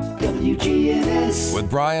Crew, WGNS.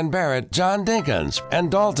 With Brian Barrett, John Dinkins,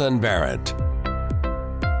 and Dalton Barrett.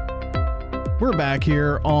 We're back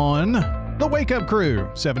here on the Wake Up Crew,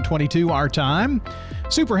 7:22 our time.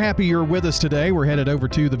 Super happy you're with us today. We're headed over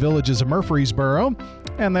to the Villages of Murfreesboro,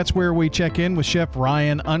 and that's where we check in with Chef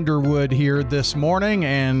Ryan Underwood here this morning.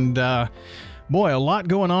 And boy, a lot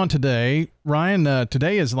going on today. Ryan,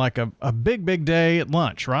 today is like a big day at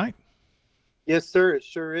lunch, right? Yes, sir. It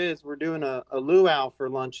sure is. We're doing a luau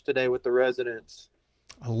for lunch today with the residents.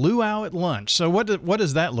 A luau at lunch. So what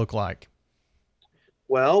does that look like?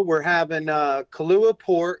 Well, we're having Kahlua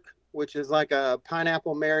pork, which is like a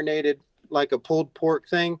pineapple marinated, like a pulled pork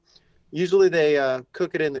thing. Usually they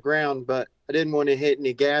cook it in the ground, but I didn't want to hit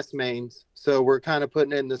any gas mains, so we're kind of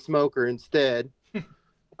putting it in the smoker instead.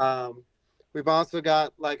 We've also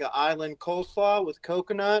got like an island coleslaw with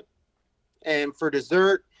coconut. And for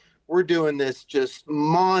dessert, we're doing this just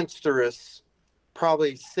monstrous,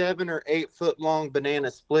 probably 7 or 8 foot long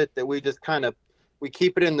banana split that we just we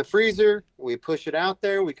keep it in the freezer, we push it out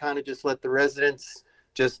there, we kind of just let the residents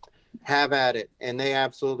just have at it, and they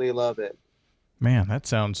absolutely love it. Man, that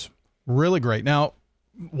sounds really great. Now,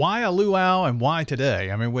 why a luau and why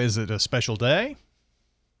today? I mean, is it a special day?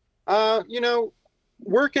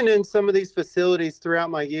 Working in some of these facilities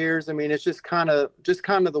throughout my years, I mean, it's just kind of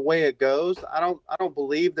the way it goes. I don't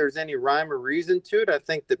believe there's any rhyme or reason to it. I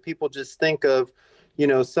think that people just think of,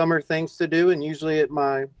 summer things to do, and usually at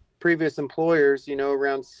my previous employers,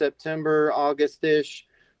 around September, August-ish,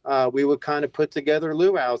 we would kind of put together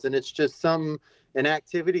luau's, and it's just an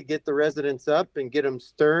activity, get the residents up and get them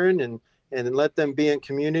stirring and let them be in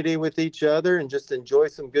community with each other and just enjoy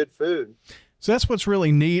some good food. So that's what's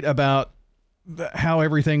really neat about how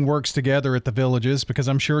everything works together at the Villages, because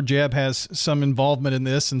I'm sure Jeb has some involvement in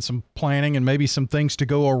this and some planning and maybe some things to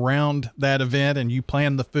go around that event, and you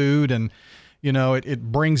plan the food and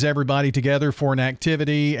it brings everybody together for an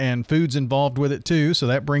activity, and food's involved with it too. So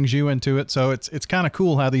that brings you into it. So it's kind of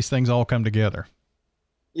cool how these things all come together.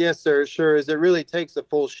 Yes, sir. It sure is. It really takes a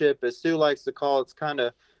full ship. As Sue likes to call it, it's kind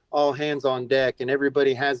of all hands on deck, and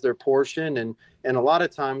everybody has their portion. And a lot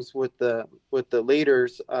of times with the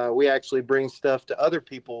leaders, we actually bring stuff to other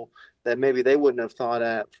people that maybe they wouldn't have thought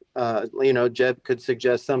at. Jeb could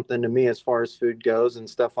suggest something to me as far as food goes and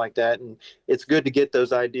stuff like that. And it's good to get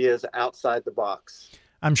those ideas outside the box.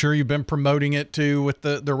 I'm sure you've been promoting it too with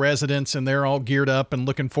the residents, and they're all geared up and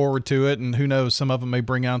looking forward to it. And who knows, some of them may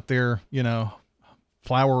bring out their,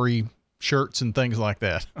 flowery shirts and things like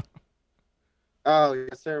that. Oh,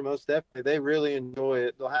 yes, sir. Most definitely. They really enjoy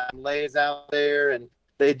it. They'll have lays out there, and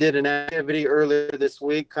they did an activity earlier this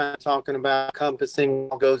week kind of talking about encompassing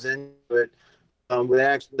what goes into it. We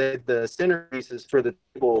actually did the centerpieces for the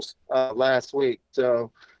tables last week, so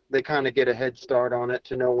they kind of get a head start on it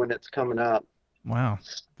to know when it's coming up. Wow.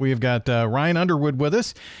 We've got Ryan Underwood with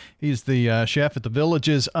us. He's the chef at the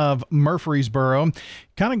Villages of Murfreesboro.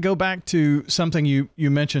 Kind of go back to something you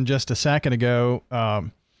mentioned just a second ago.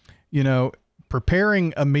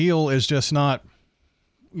 Preparing a meal is just not,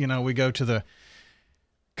 we go to the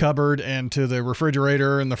cupboard and to the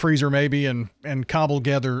refrigerator and the freezer maybe and cobble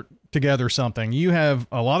together something. You have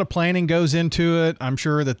a lot of planning goes into it. I'm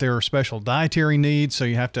sure that there are special dietary needs, so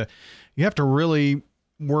you have to really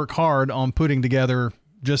work hard on putting together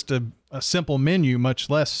just a simple menu, much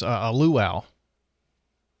less a luau.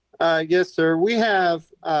 Yes, sir. We have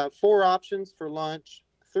 4 options for lunch,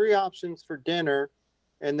 3 options for dinner,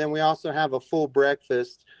 and then we also have a full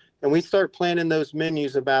breakfast. And we start planning those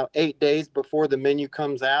menus about 8 days before the menu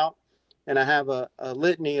comes out. And I have a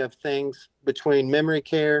litany of things between memory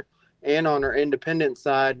care and on our independent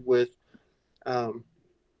side with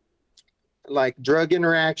like drug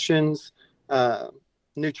interactions,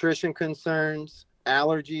 nutrition concerns,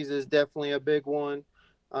 allergies is definitely a big one.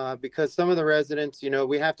 Because some of the residents,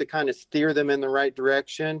 we have to kind of steer them in the right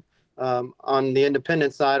direction. On the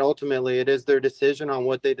independent side, ultimately, it is their decision on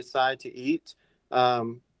what they decide to eat.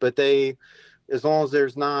 But as long as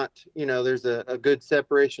there's not, there's a good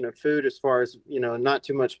separation of food as far as, not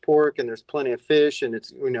too much pork and there's plenty of fish and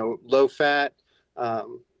it's, low fat,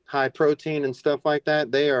 high protein and stuff like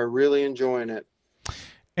that, they are really enjoying it.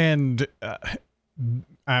 And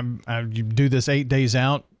you do this 8 days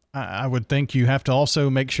out. I would think you have to also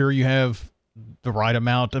make sure you have the right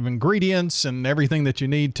amount of ingredients and everything that you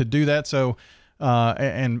need to do that. So,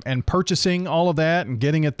 and purchasing all of that and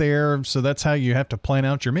getting it there. So that's how you have to plan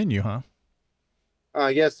out your menu, huh?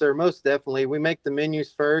 Yes, sir. Most definitely. We make the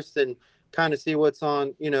menus first and kind of see what's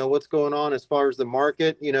on, what's going on as far as the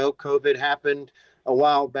market. COVID happened a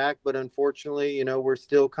while back, but unfortunately, we're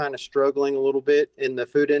still kind of struggling a little bit in the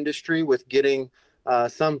food industry with getting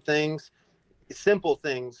some things. Simple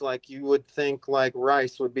things like you would think like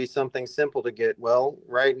rice would be something simple to get. Well,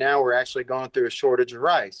 right now we're actually going through a shortage of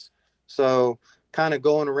rice. So kind of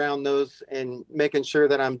going around those and making sure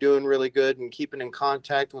that I'm doing really good and keeping in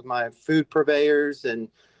contact with my food purveyors. And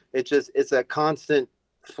it's a constant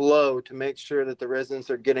flow to make sure that the residents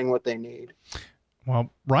are getting what they need.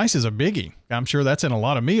 Well, rice is a biggie. I'm sure that's in a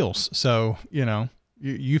lot of meals. So,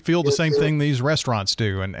 you feel the same thing these restaurants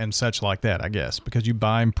do and such like that, I guess, because you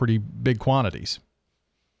buy in pretty big quantities.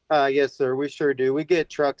 Yes, sir. We sure do. We get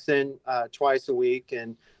trucks in twice a week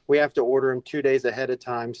and we have to order them 2 days ahead of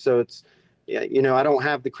time. So it's, I don't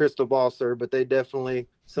have the crystal ball, sir, but they definitely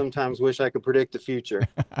sometimes wish I could predict the future.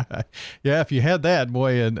 Yeah, if you had that,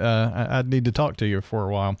 boy, I'd need to talk to you for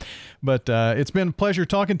a while. But it's been a pleasure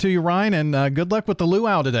talking to you, Ryan, and good luck with the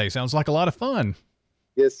luau today. Sounds like a lot of fun.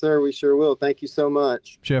 Yes, sir. We sure will. Thank you so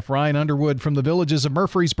much. Chef Ryan Underwood from the Villages of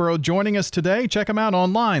Murfreesboro joining us today. Check him out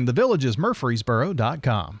online,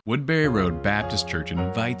 thevillagesmurfreesboro.com. Woodbury Road Baptist Church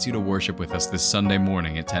invites you to worship with us this Sunday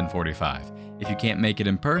morning at 10:45. If you can't make it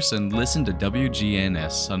in person, listen to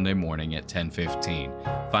WGNS Sunday morning at 10:15.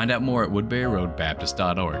 Find out more at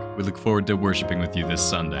woodburyroadbaptist.org. We look forward to worshiping with you this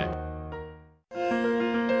Sunday.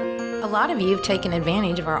 A lot of you have taken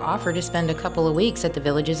advantage of our offer to spend a couple of weeks at the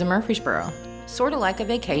Villages of Murfreesboro. Sort of like a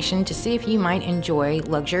vacation to see if you might enjoy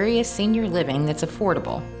luxurious senior living that's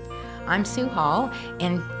affordable. I'm Sue Hall,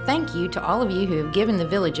 and thank you to all of you who have given the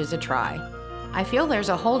Villages a try. I feel there's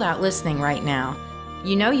a holdout listening right now.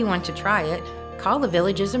 You know you want to try it. Call the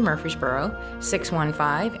Villages of Murfreesboro,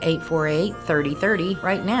 615-848-3030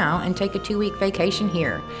 right now and take a 2-week vacation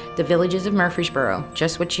here. The Villages of Murfreesboro,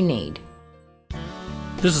 just what you need.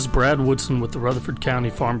 This is Brad Woodson with the Rutherford County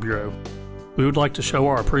Farm Bureau. We would like to show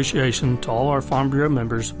our appreciation to all our Farm Bureau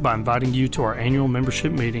members by inviting you to our annual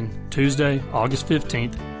membership meeting Tuesday, August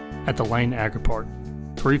 15th at the Lane Agri-Park,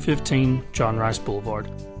 315 John Rice Boulevard.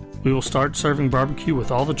 We will start serving barbecue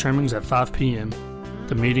with all the trimmings at 5 p.m.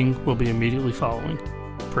 The meeting will be immediately following.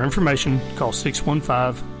 For information, call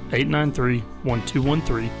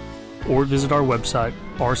 615-893-1213 or visit our website,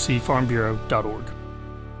 rcfarmbureau.org.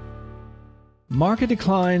 Market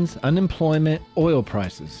declines, unemployment, oil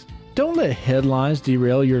prices. Don't let headlines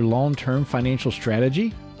derail your long-term financial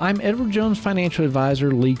strategy. I'm Edward Jones Financial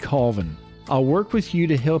Advisor Lee Colvin. I'll work with you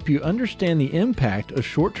to help you understand the impact of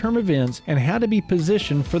short-term events and how to be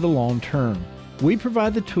positioned for the long term. We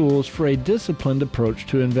provide the tools for a disciplined approach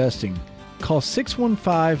to investing. Call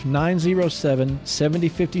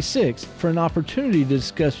 615-907-7056 for an opportunity to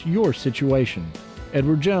discuss your situation.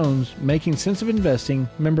 Edward Jones, Making Sense of Investing,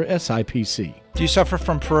 member SIPC. Do you suffer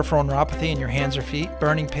from peripheral neuropathy in your hands or feet,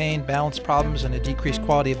 burning pain, balance problems, and a decreased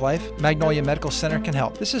quality of life? Magnolia Medical Center can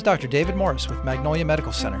help. This is Dr. David Morris with Magnolia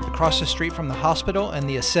Medical Center, across the street from the hospital and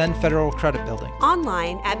the Ascend Federal Credit Building.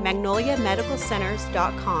 Online at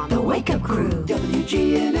magnoliamedicalcenters.com. The Wake Up Crew,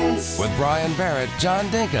 WGNS. With Brian Barrett, John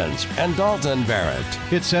Dinkins, and Dalton Barrett.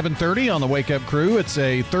 It's 7:30 on the Wake Up Crew. It's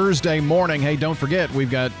a Thursday morning. Hey, don't forget, we've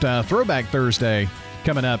got Throwback Thursday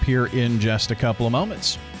coming up here in just a couple of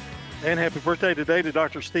moments. And happy birthday today to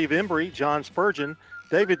Dr. Steve Embry, John Spurgeon,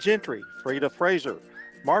 David Gentry, Frida Fraser,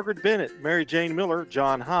 Margaret Bennett, Mary Jane Miller,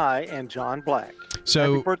 John High, and John Black.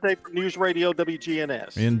 So, happy birthday from News Radio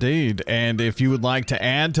WGNS. Indeed. And if you would like to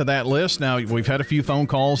add to that list, now we've had a few phone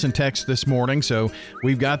calls and texts this morning, so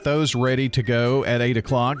we've got those ready to go at 8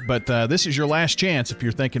 o'clock. But this is your last chance if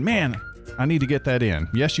you're thinking, man, I need to get that in.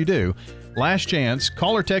 Yes, you do. Last chance.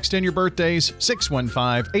 Call or text in your birthdays,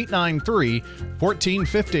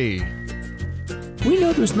 615-893-1450. We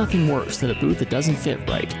know there's nothing worse than a boot that doesn't fit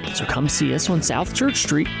right, so come see us on South Church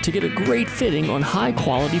Street to get a great fitting on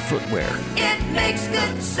high-quality footwear. It makes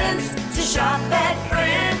good sense to shop at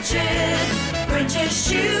French's. French's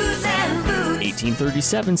Shoes and Boots.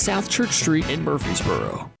 1837 South Church Street in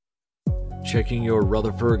Murfreesboro. Checking your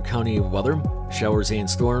Rutherford County weather. Showers and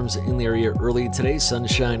storms in the area early today.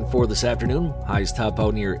 Sunshine for this afternoon. Highs top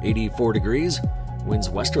out near 84 degrees.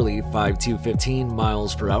 Winds westerly 5 to 15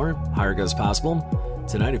 miles per hour. Higher gusts possible.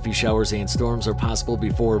 Tonight, a few showers and storms are possible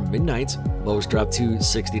before midnight. Lows drop to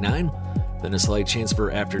 69. Then a slight chance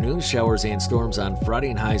for afternoon showers and storms on Friday,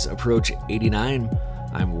 and highs approach 89.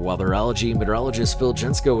 I'm weatherology meteorologist Phil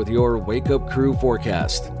Jensko with your Wake Up Crew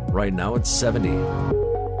forecast. Right now, it's 70.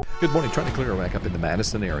 Good morning. Trying to clear back up in the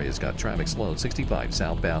Madison area. It's got traffic slow 65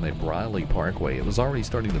 southbound at Briley Parkway. It was already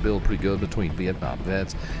starting to build pretty good between Vietnam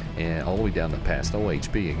Vets and all the way down to past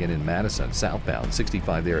OHB. Again in Madison, southbound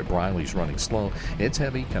 65 there at Briley's running slow. It's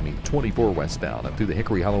heavy coming 24 westbound up through the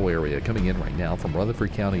Hickory Hollow area. Coming in right now from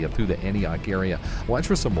Rutherford County up through the Antioch area. Watch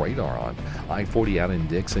for some radar on I-40 out in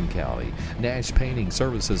Dixon County. Nash Painting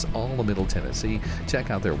Services, all of Middle Tennessee.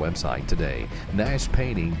 Check out their website today,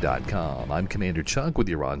 nashpainting.com. I'm Commander Chuck with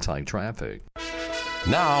your on-time traffic.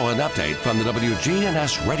 Now an update from the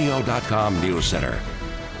WGNSradio.com News Center.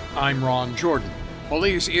 I'm Ron Jordan.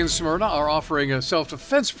 Police in Smyrna are offering a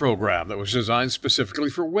self-defense program that was designed specifically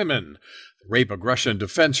for women. The Rape Aggression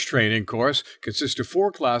Defense Training course consists of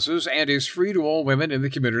 4 classes and is free to all women in the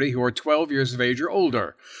community who are 12 years of age or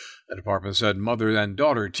older. The department said mother and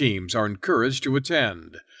daughter teams are encouraged to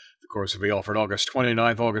attend. The course will be offered August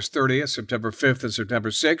 29th, August 30th, September 5th, and September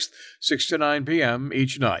 6th, 6 to 9 p.m.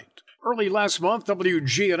 each night. Early last month,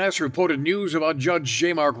 WGNS reported news about Judge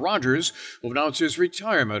J. Mark Rogers, who announced his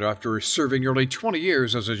retirement after serving nearly 20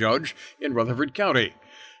 years as a judge in Rutherford County.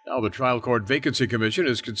 Now the Trial Court Vacancy Commission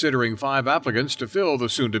is considering 5 applicants to fill the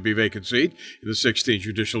soon-to-be vacant seat in the 16th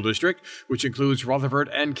Judicial District, which includes Rutherford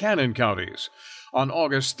and Cannon counties. On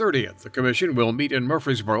August 30th, the Commission will meet in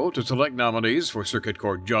Murfreesboro to select nominees for Circuit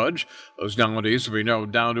Court Judge. Those nominees will be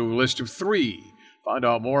narrowed down to a list of 3. Find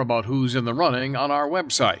out more about who's in the running on our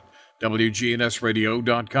website,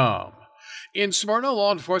 WGNSradio.com. In Smyrna,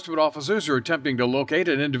 law enforcement officers are attempting to locate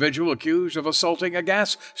an individual accused of assaulting a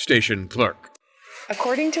gas station clerk.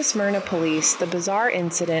 According to Smyrna police, the bizarre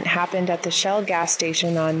incident happened at the Shell gas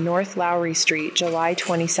station on North Lowry Street, July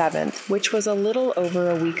 27th, which was a little over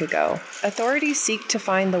a week ago. Authorities seek to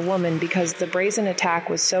find the woman because the brazen attack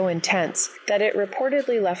was so intense that it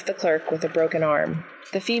reportedly left the clerk with a broken arm.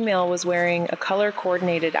 The female was wearing a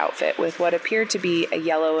color-coordinated outfit with what appeared to be a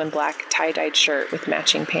yellow and black tie-dyed shirt with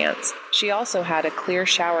matching pants. She also had a clear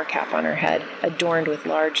shower cap on her head, adorned with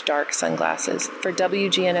large, dark sunglasses. For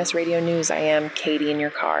WGNS Radio News, I am Katie in your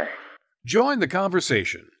car. Join the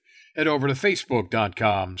conversation. Head over to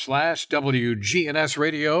Facebook.com/WGNS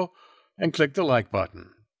Radio and click the like button.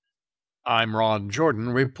 I'm Ron Jordan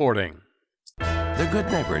reporting. The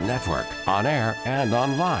Good Neighbor Network, on air and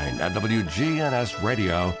online at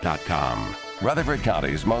WGNSradio.com. Rutherford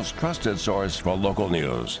County's most trusted source for local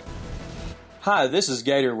news. Hi, this is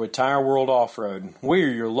Gator with Tire World Off-Road. We are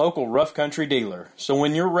your local rough country dealer. So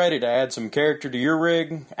when you're ready to add some character to your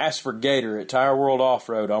rig, ask for Gator at Tire World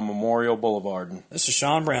Off-Road on Memorial Boulevard. This is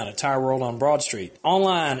Sean Brown at Tire World on Broad Street.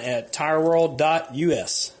 Online at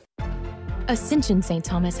tireworld.us. Ascension St.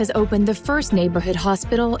 Thomas has opened the first neighborhood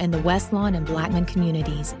hospital in the West Lawn and Blackman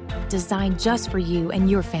communities, designed just for you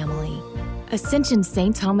and your family. Ascension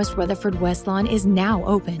St. Thomas Rutherford West Lawn is now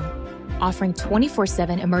open, offering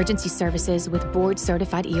 24/7 emergency services with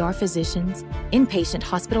board-certified ER physicians, inpatient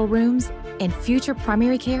hospital rooms, and future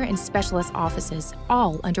primary care and specialist offices,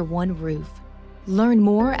 all under one roof. Learn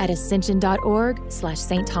more at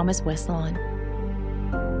ascension.org/St. Thomas West Lawn.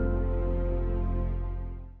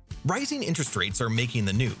 Rising interest rates are making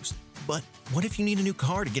the news, but what if you need a new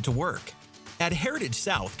car to get to work? At Heritage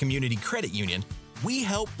South Community Credit Union, we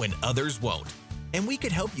help when others won't. And we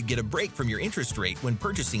could help you get a break from your interest rate when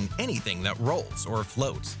purchasing anything that rolls or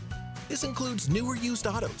floats. This includes newer used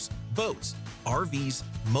autos, boats, RVs,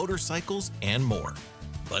 motorcycles, and more.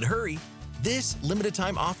 But hurry, this limited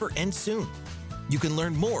time offer ends soon. You can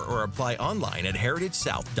learn more or apply online at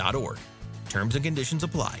heritagesouth.org. Terms and conditions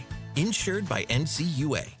apply. Insured by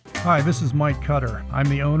NCUA. Hi, this is Mike Cutter. I'm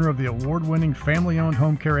the owner of the award-winning family-owned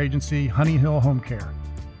home care agency, Honey Hill Home Care.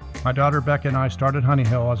 My daughter Becca and I started Honey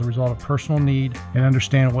Hill as a result of personal need and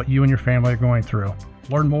understand what you and your family are going through.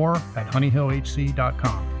 Learn more at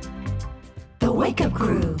honeyhillhc.com. The Wake Up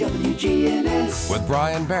Crew, WGNS. With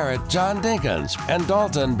Brian Barrett, John Dinkins, and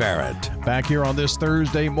Dalton Barrett. Back here on this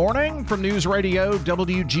Thursday morning from News Radio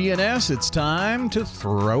WGNS, it's time to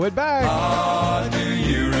throw it back. Do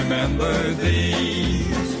you remember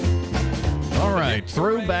these? All right,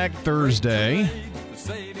 Throwback Thursday.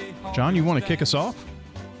 John, you want to kick us off?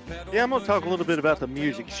 Yeah, I'm going to talk a little bit about the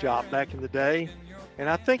music shop back in the day. And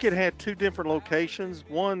I think it had two different locations.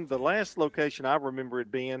 One, the last location I remember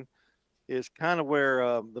it being is kind of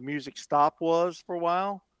where the music stop was for a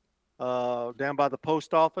while, down by the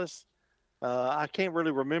post office. I can't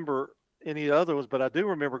really remember any others, but I do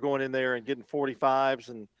remember going in there and getting 45s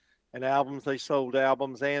and albums. They sold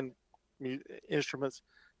albums and instruments.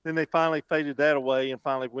 Then they finally faded that away and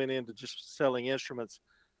finally went into just selling instruments.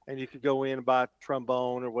 And you could go in and buy a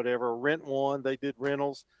trombone or whatever, rent one. They did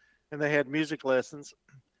rentals, and they had music lessons.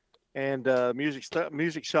 And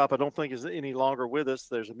music shop, I don't think is any longer with us.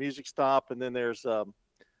 There's a music stop, and then there's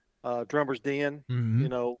Drummer's Den, Mhm. you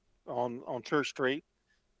know, on Church Street.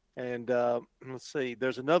 And let's see,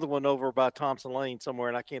 there's another one over by Thompson Lane somewhere,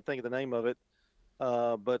 and I can't think of the name of it.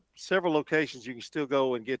 But several locations you can still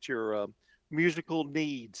go and get your musical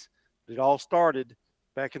needs. It all started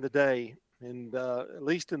back in the day, and at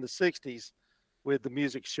least in the 60s, with the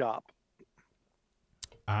music shop.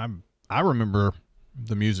 I remember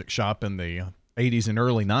the music shop in the 80s and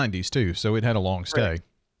early 90s too, so it had a long stay. Correct.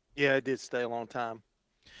 Yeah, it did stay a long time.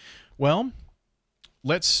 Well,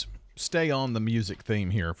 let's stay on the music theme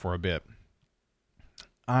here for a bit.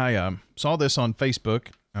 I saw this on Facebook.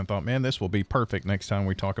 I thought, man, this will be perfect next time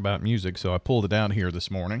we talk about music, so I pulled it out here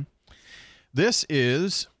this morning. This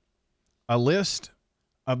is a list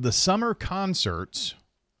of the summer concerts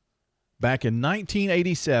back in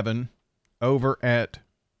 1987 over at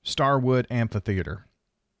Starwood Amphitheater.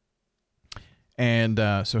 And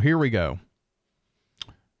so here we go.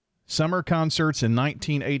 Summer concerts in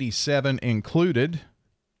 1987 included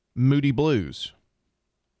Moody Blues.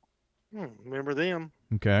 Remember them?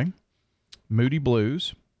 Okay. Moody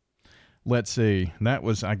Blues. Let's see. That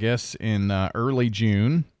was, I guess, in early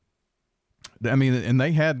June. I mean, and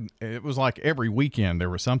it was like every weekend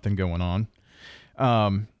there was something going on.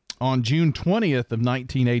 On June 20th of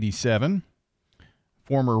 1987,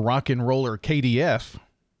 former rock and roller KDF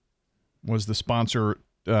was the sponsor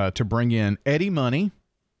to bring in Eddie Money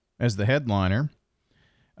as the headliner.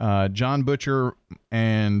 John Butcher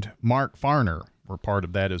and Mark Farner were part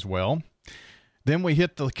of that as well. Then we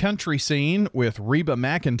hit the country scene with Reba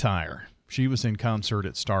McEntire. She was in concert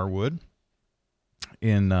at Starwood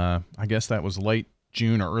in, I guess that was late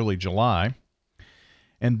June or early July.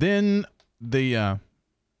 And then the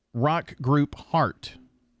rock group Heart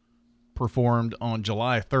performed on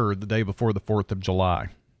July 3rd, the day before the 4th of July.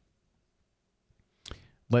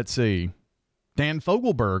 Let's see. Dan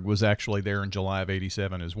Fogelberg was actually there in July of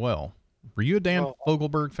 87 as well. Were you a Dan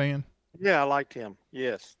Fogelberg fan? Yeah, I liked him.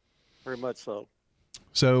 Yes, very much so.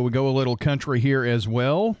 So we go a little country here as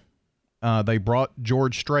well. They brought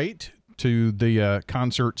George Strait to the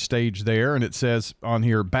concert stage there, and it says on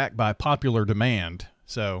here, back by popular demand.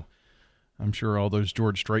 So I'm sure all those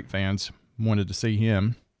George Strait fans wanted to see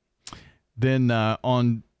him. Then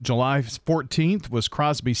on July 14th was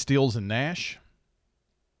Crosby, Stills, and Nash.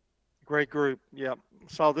 Great group. Yep.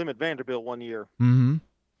 Saw them at Vanderbilt one year. Mm-hmm.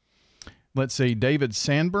 Let's see. David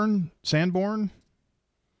Sanborn.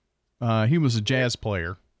 He was a jazz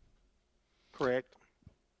player. Correct.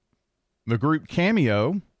 The group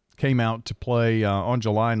Cameo came out to play on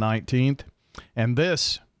July 19th. And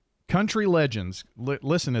this, Country Legends,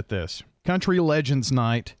 listen at this. Country Legends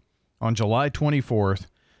Night on July 24th.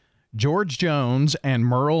 George Jones and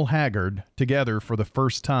Merle Haggard together for the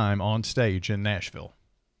first time on stage in Nashville.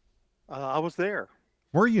 I was there.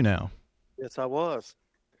 Were you now? Yes, I was.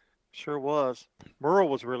 Sure was. Merle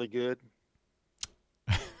was really good.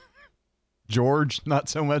 George, not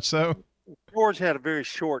so much so? George had a very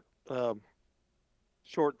short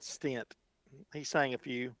stint. He sang a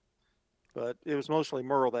few, but it was mostly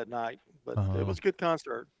Merle that night. But it was a good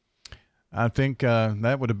concert. I think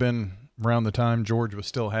that would have been around the time George was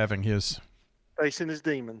still having his... Facing his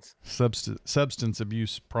demons. Substance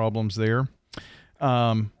abuse problems there.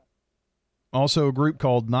 Also, a group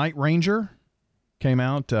called Night Ranger came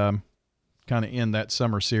out kind of in that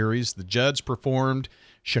summer series. The Judds performed.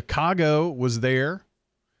 Chicago was there,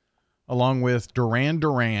 along with Duran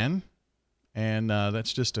Duran. And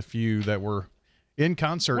that's just a few that were in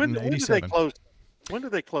concert in 87. When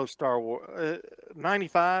did they close Star Wars?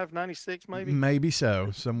 95, 96 maybe? Maybe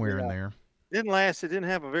so, somewhere in there. Didn't last. It didn't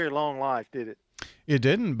have a very long life, did it? It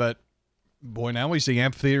didn't, but boy, now we see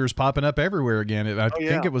amphitheaters popping up everywhere again. I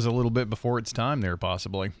think it was a little bit before its time there,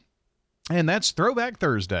 possibly. And that's Throwback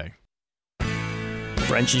Thursday.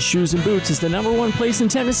 French's Shoes and Boots is the #1 place in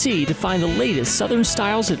Tennessee to find the latest Southern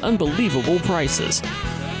styles at unbelievable prices.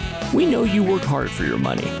 We know you work hard for your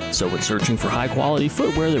money, so when searching for high-quality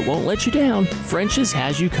footwear that won't let you down, French's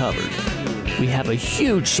has you covered. We have a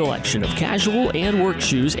huge selection of casual and work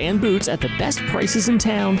shoes and boots at the best prices in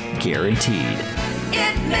town, guaranteed.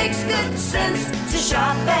 It makes good sense to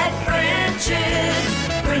shop at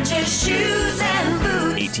French's. French's Shoes and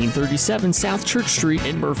Boots. 1837 South Church Street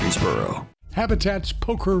in Murfreesboro. Habitat's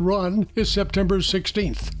Poker Run is September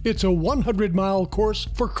 16th. It's a 100-mile course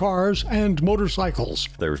for cars and motorcycles.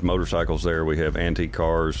 There's motorcycles there. We have antique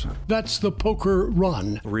cars. That's the Poker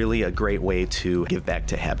Run. Really a great way to give back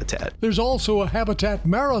to Habitat. There's also a Habitat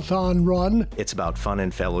Marathon Run. It's about fun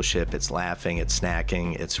and fellowship. It's laughing, it's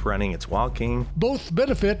snacking, it's running, it's walking. Both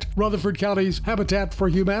benefit Rutherford County's Habitat for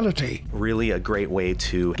Humanity. Really a great way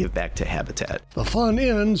to give back to Habitat. The fun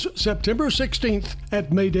ends September 16th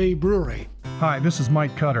at Mayday Brewery. Hi, this is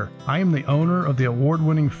Mike Cutter. I am the owner of the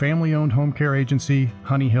award-winning family-owned home care agency,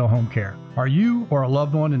 Honey Hill Home Care. Are you or a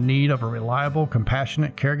loved one in need of a reliable,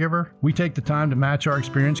 compassionate caregiver? We take the time to match our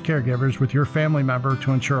experienced caregivers with your family member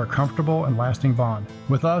to ensure a comfortable and lasting bond.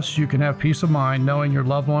 With us, you can have peace of mind knowing your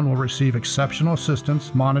loved one will receive exceptional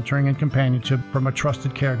assistance, monitoring, and companionship from a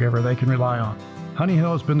trusted caregiver they can rely on. Honey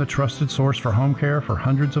Hill has been the trusted source for home care for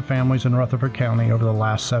hundreds of families in Rutherford County over the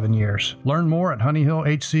last 7 years. Learn more at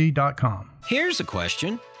honeyhillhc.com. Here's a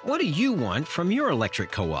question. What do you want from your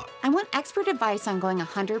electric co-op? I want expert advice on going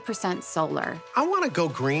 100% solar. I want to go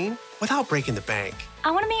green without breaking the bank. I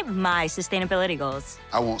want to meet my sustainability goals.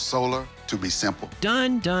 I want solar to be simple.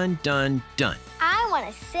 Done, done, done, done. I want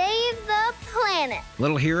to save the planet.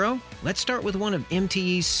 Little hero, let's start with one of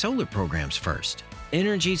MTE's solar programs first.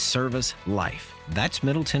 Energy Service Life. That's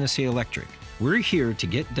Middle Tennessee Electric. We're here to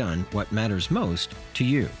get done what matters most to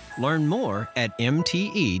you. Learn more at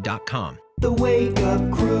mte.com. The Wake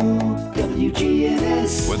Up Crew,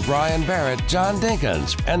 WGNS. With Brian Barrett, John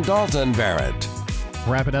Dinkins, and Dalton Barrett.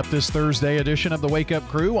 Wrapping up this Thursday edition of the Wake Up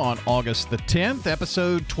Crew on August the 10th,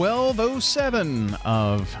 episode 1207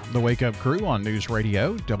 of the Wake Up Crew on News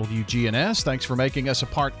Radio WGNS. Thanks for making us a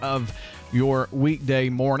part of your weekday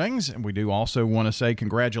mornings. And we do also want to say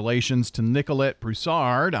congratulations to Nicolette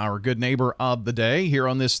Broussard, our good neighbor of the day here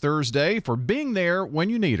on this Thursday, for being there when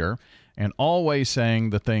you need her and always saying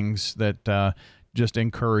the things that just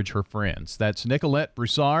encourage her friends. That's Nicolette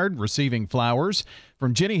Broussard receiving flowers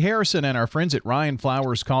from Jenny Harrison and our friends at Ryan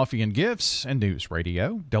Flowers Coffee and Gifts and News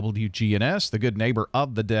Radio, WGNS, the good neighbor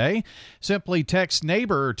of the day. Simply text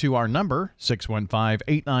neighbor to our number,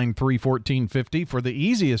 615-893-1450, for the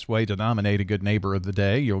easiest way to nominate a good neighbor of the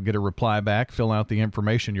day. You'll get a reply back, fill out the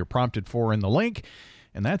information you're prompted for in the link,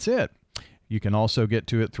 and that's it. You can also get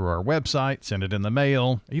to it through our website, send it in the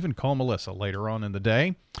mail, even call Melissa later on in the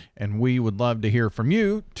day. And we would love to hear from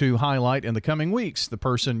you to highlight in the coming weeks the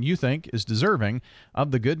person you think is deserving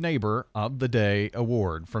of the Good Neighbor of the Day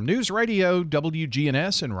award. From News Radio,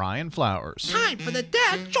 WGNS, and Ryan Flowers. Time for the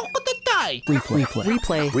dad joke of the day. Replay.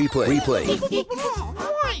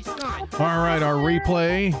 All right, our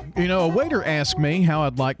replay. You know, a waiter asked me how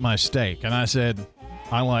I'd like my steak, and I said,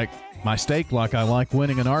 I like my steak like I like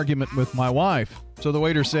winning an argument with my wife. So the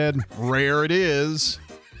waiter said, rare it is.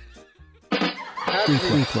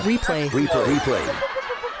 Replay.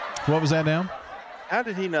 What was that now? How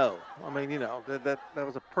did he know? I mean, you know, that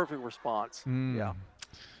was a perfect response. Yeah.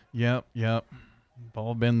 Yep.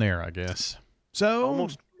 All been there, I guess. So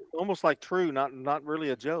almost like true, not really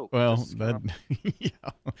a joke. Well, yeah.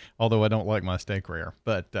 Although I don't like my steak rare,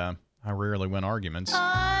 but I rarely win arguments.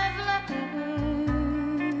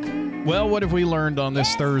 Well, what have we learned on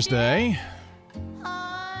this Thursday?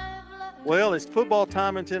 Well, it's football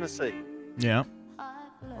time in Tennessee. Yeah.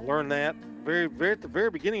 I learned that at the very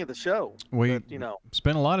beginning of the show. We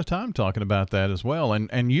spent a lot of time talking about that as well,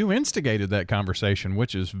 and you instigated that conversation,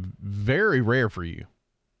 which is very rare for you.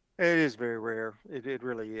 It is very rare. It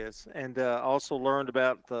really is. And also learned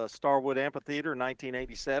about the Starwood Amphitheater in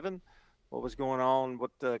 1987, what was going on, what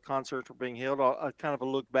concerts were being held, kind of a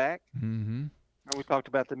look back. Mm-hmm. And we talked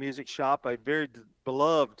about the music shop, a very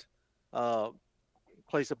beloved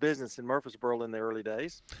place of business in Murfreesboro in the early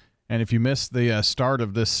days. And if you missed the start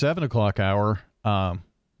of this 7 o'clock hour,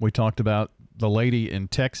 we talked about the lady in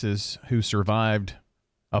Texas who survived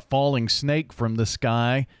a falling snake from the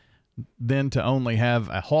sky, then to only have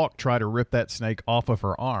a hawk try to rip that snake off of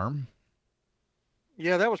her arm.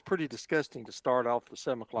 Yeah, that was pretty disgusting to start off the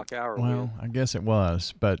 7 o'clock hour Well, with. I guess it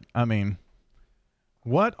was, but I mean,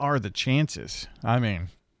 what are the chances? I mean,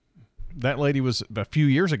 that lady was a few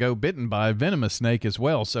years ago bitten by a venomous snake as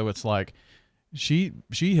well, so it's like she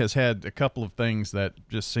has had a couple of things that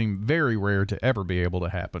just seem very rare to ever be able to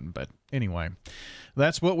happen. But anyway,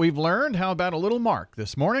 that's what we've learned. How about a little Mark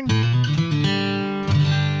this morning?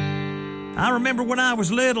 I remember when I was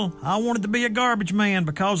little, I wanted to be a garbage man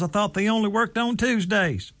because I thought they only worked on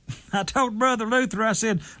Tuesdays. I told Brother Luther, I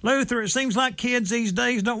said, Luther, it seems like kids these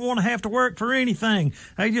days don't want to have to work for anything.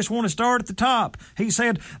 They just want to start at the top. He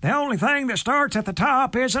said, the only thing that starts at the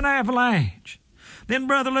top is an avalanche. Then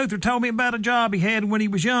Brother Luther told me about a job he had when he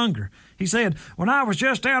was younger. He said, when I was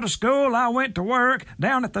just out of school, I went to work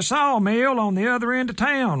down at the sawmill on the other end of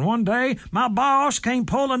town. One day, my boss came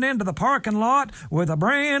pulling into the parking lot with a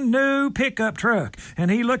brand new pickup truck.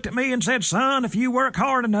 And he looked at me and said, son, if you work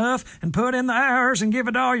hard enough and put in the hours and give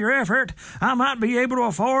it all your effort, I might be able to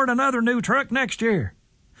afford another new truck next year.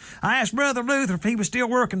 I asked Brother Luther if he was still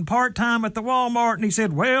working part-time at the Walmart, and he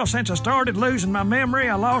said, well, since I started losing my memory,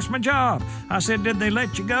 I lost my job. I said, did they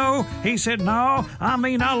let you go? He said, no,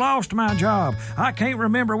 I lost my job. I can't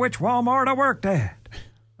remember which Walmart I worked at.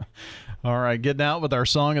 All right, getting out with our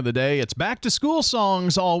song of the day. It's back to school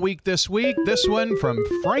songs all week this week. This one from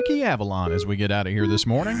Frankie Avalon as we get out of here this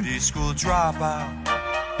morning. Beauty school dropout,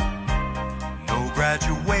 no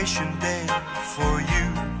graduation day for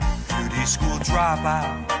you. Beauty school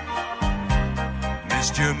dropout,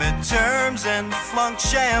 missed your midterms and flunked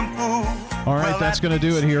shampoo. All right, that's going to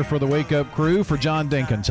do it here for the Wake Up Crew. For John Dinkins,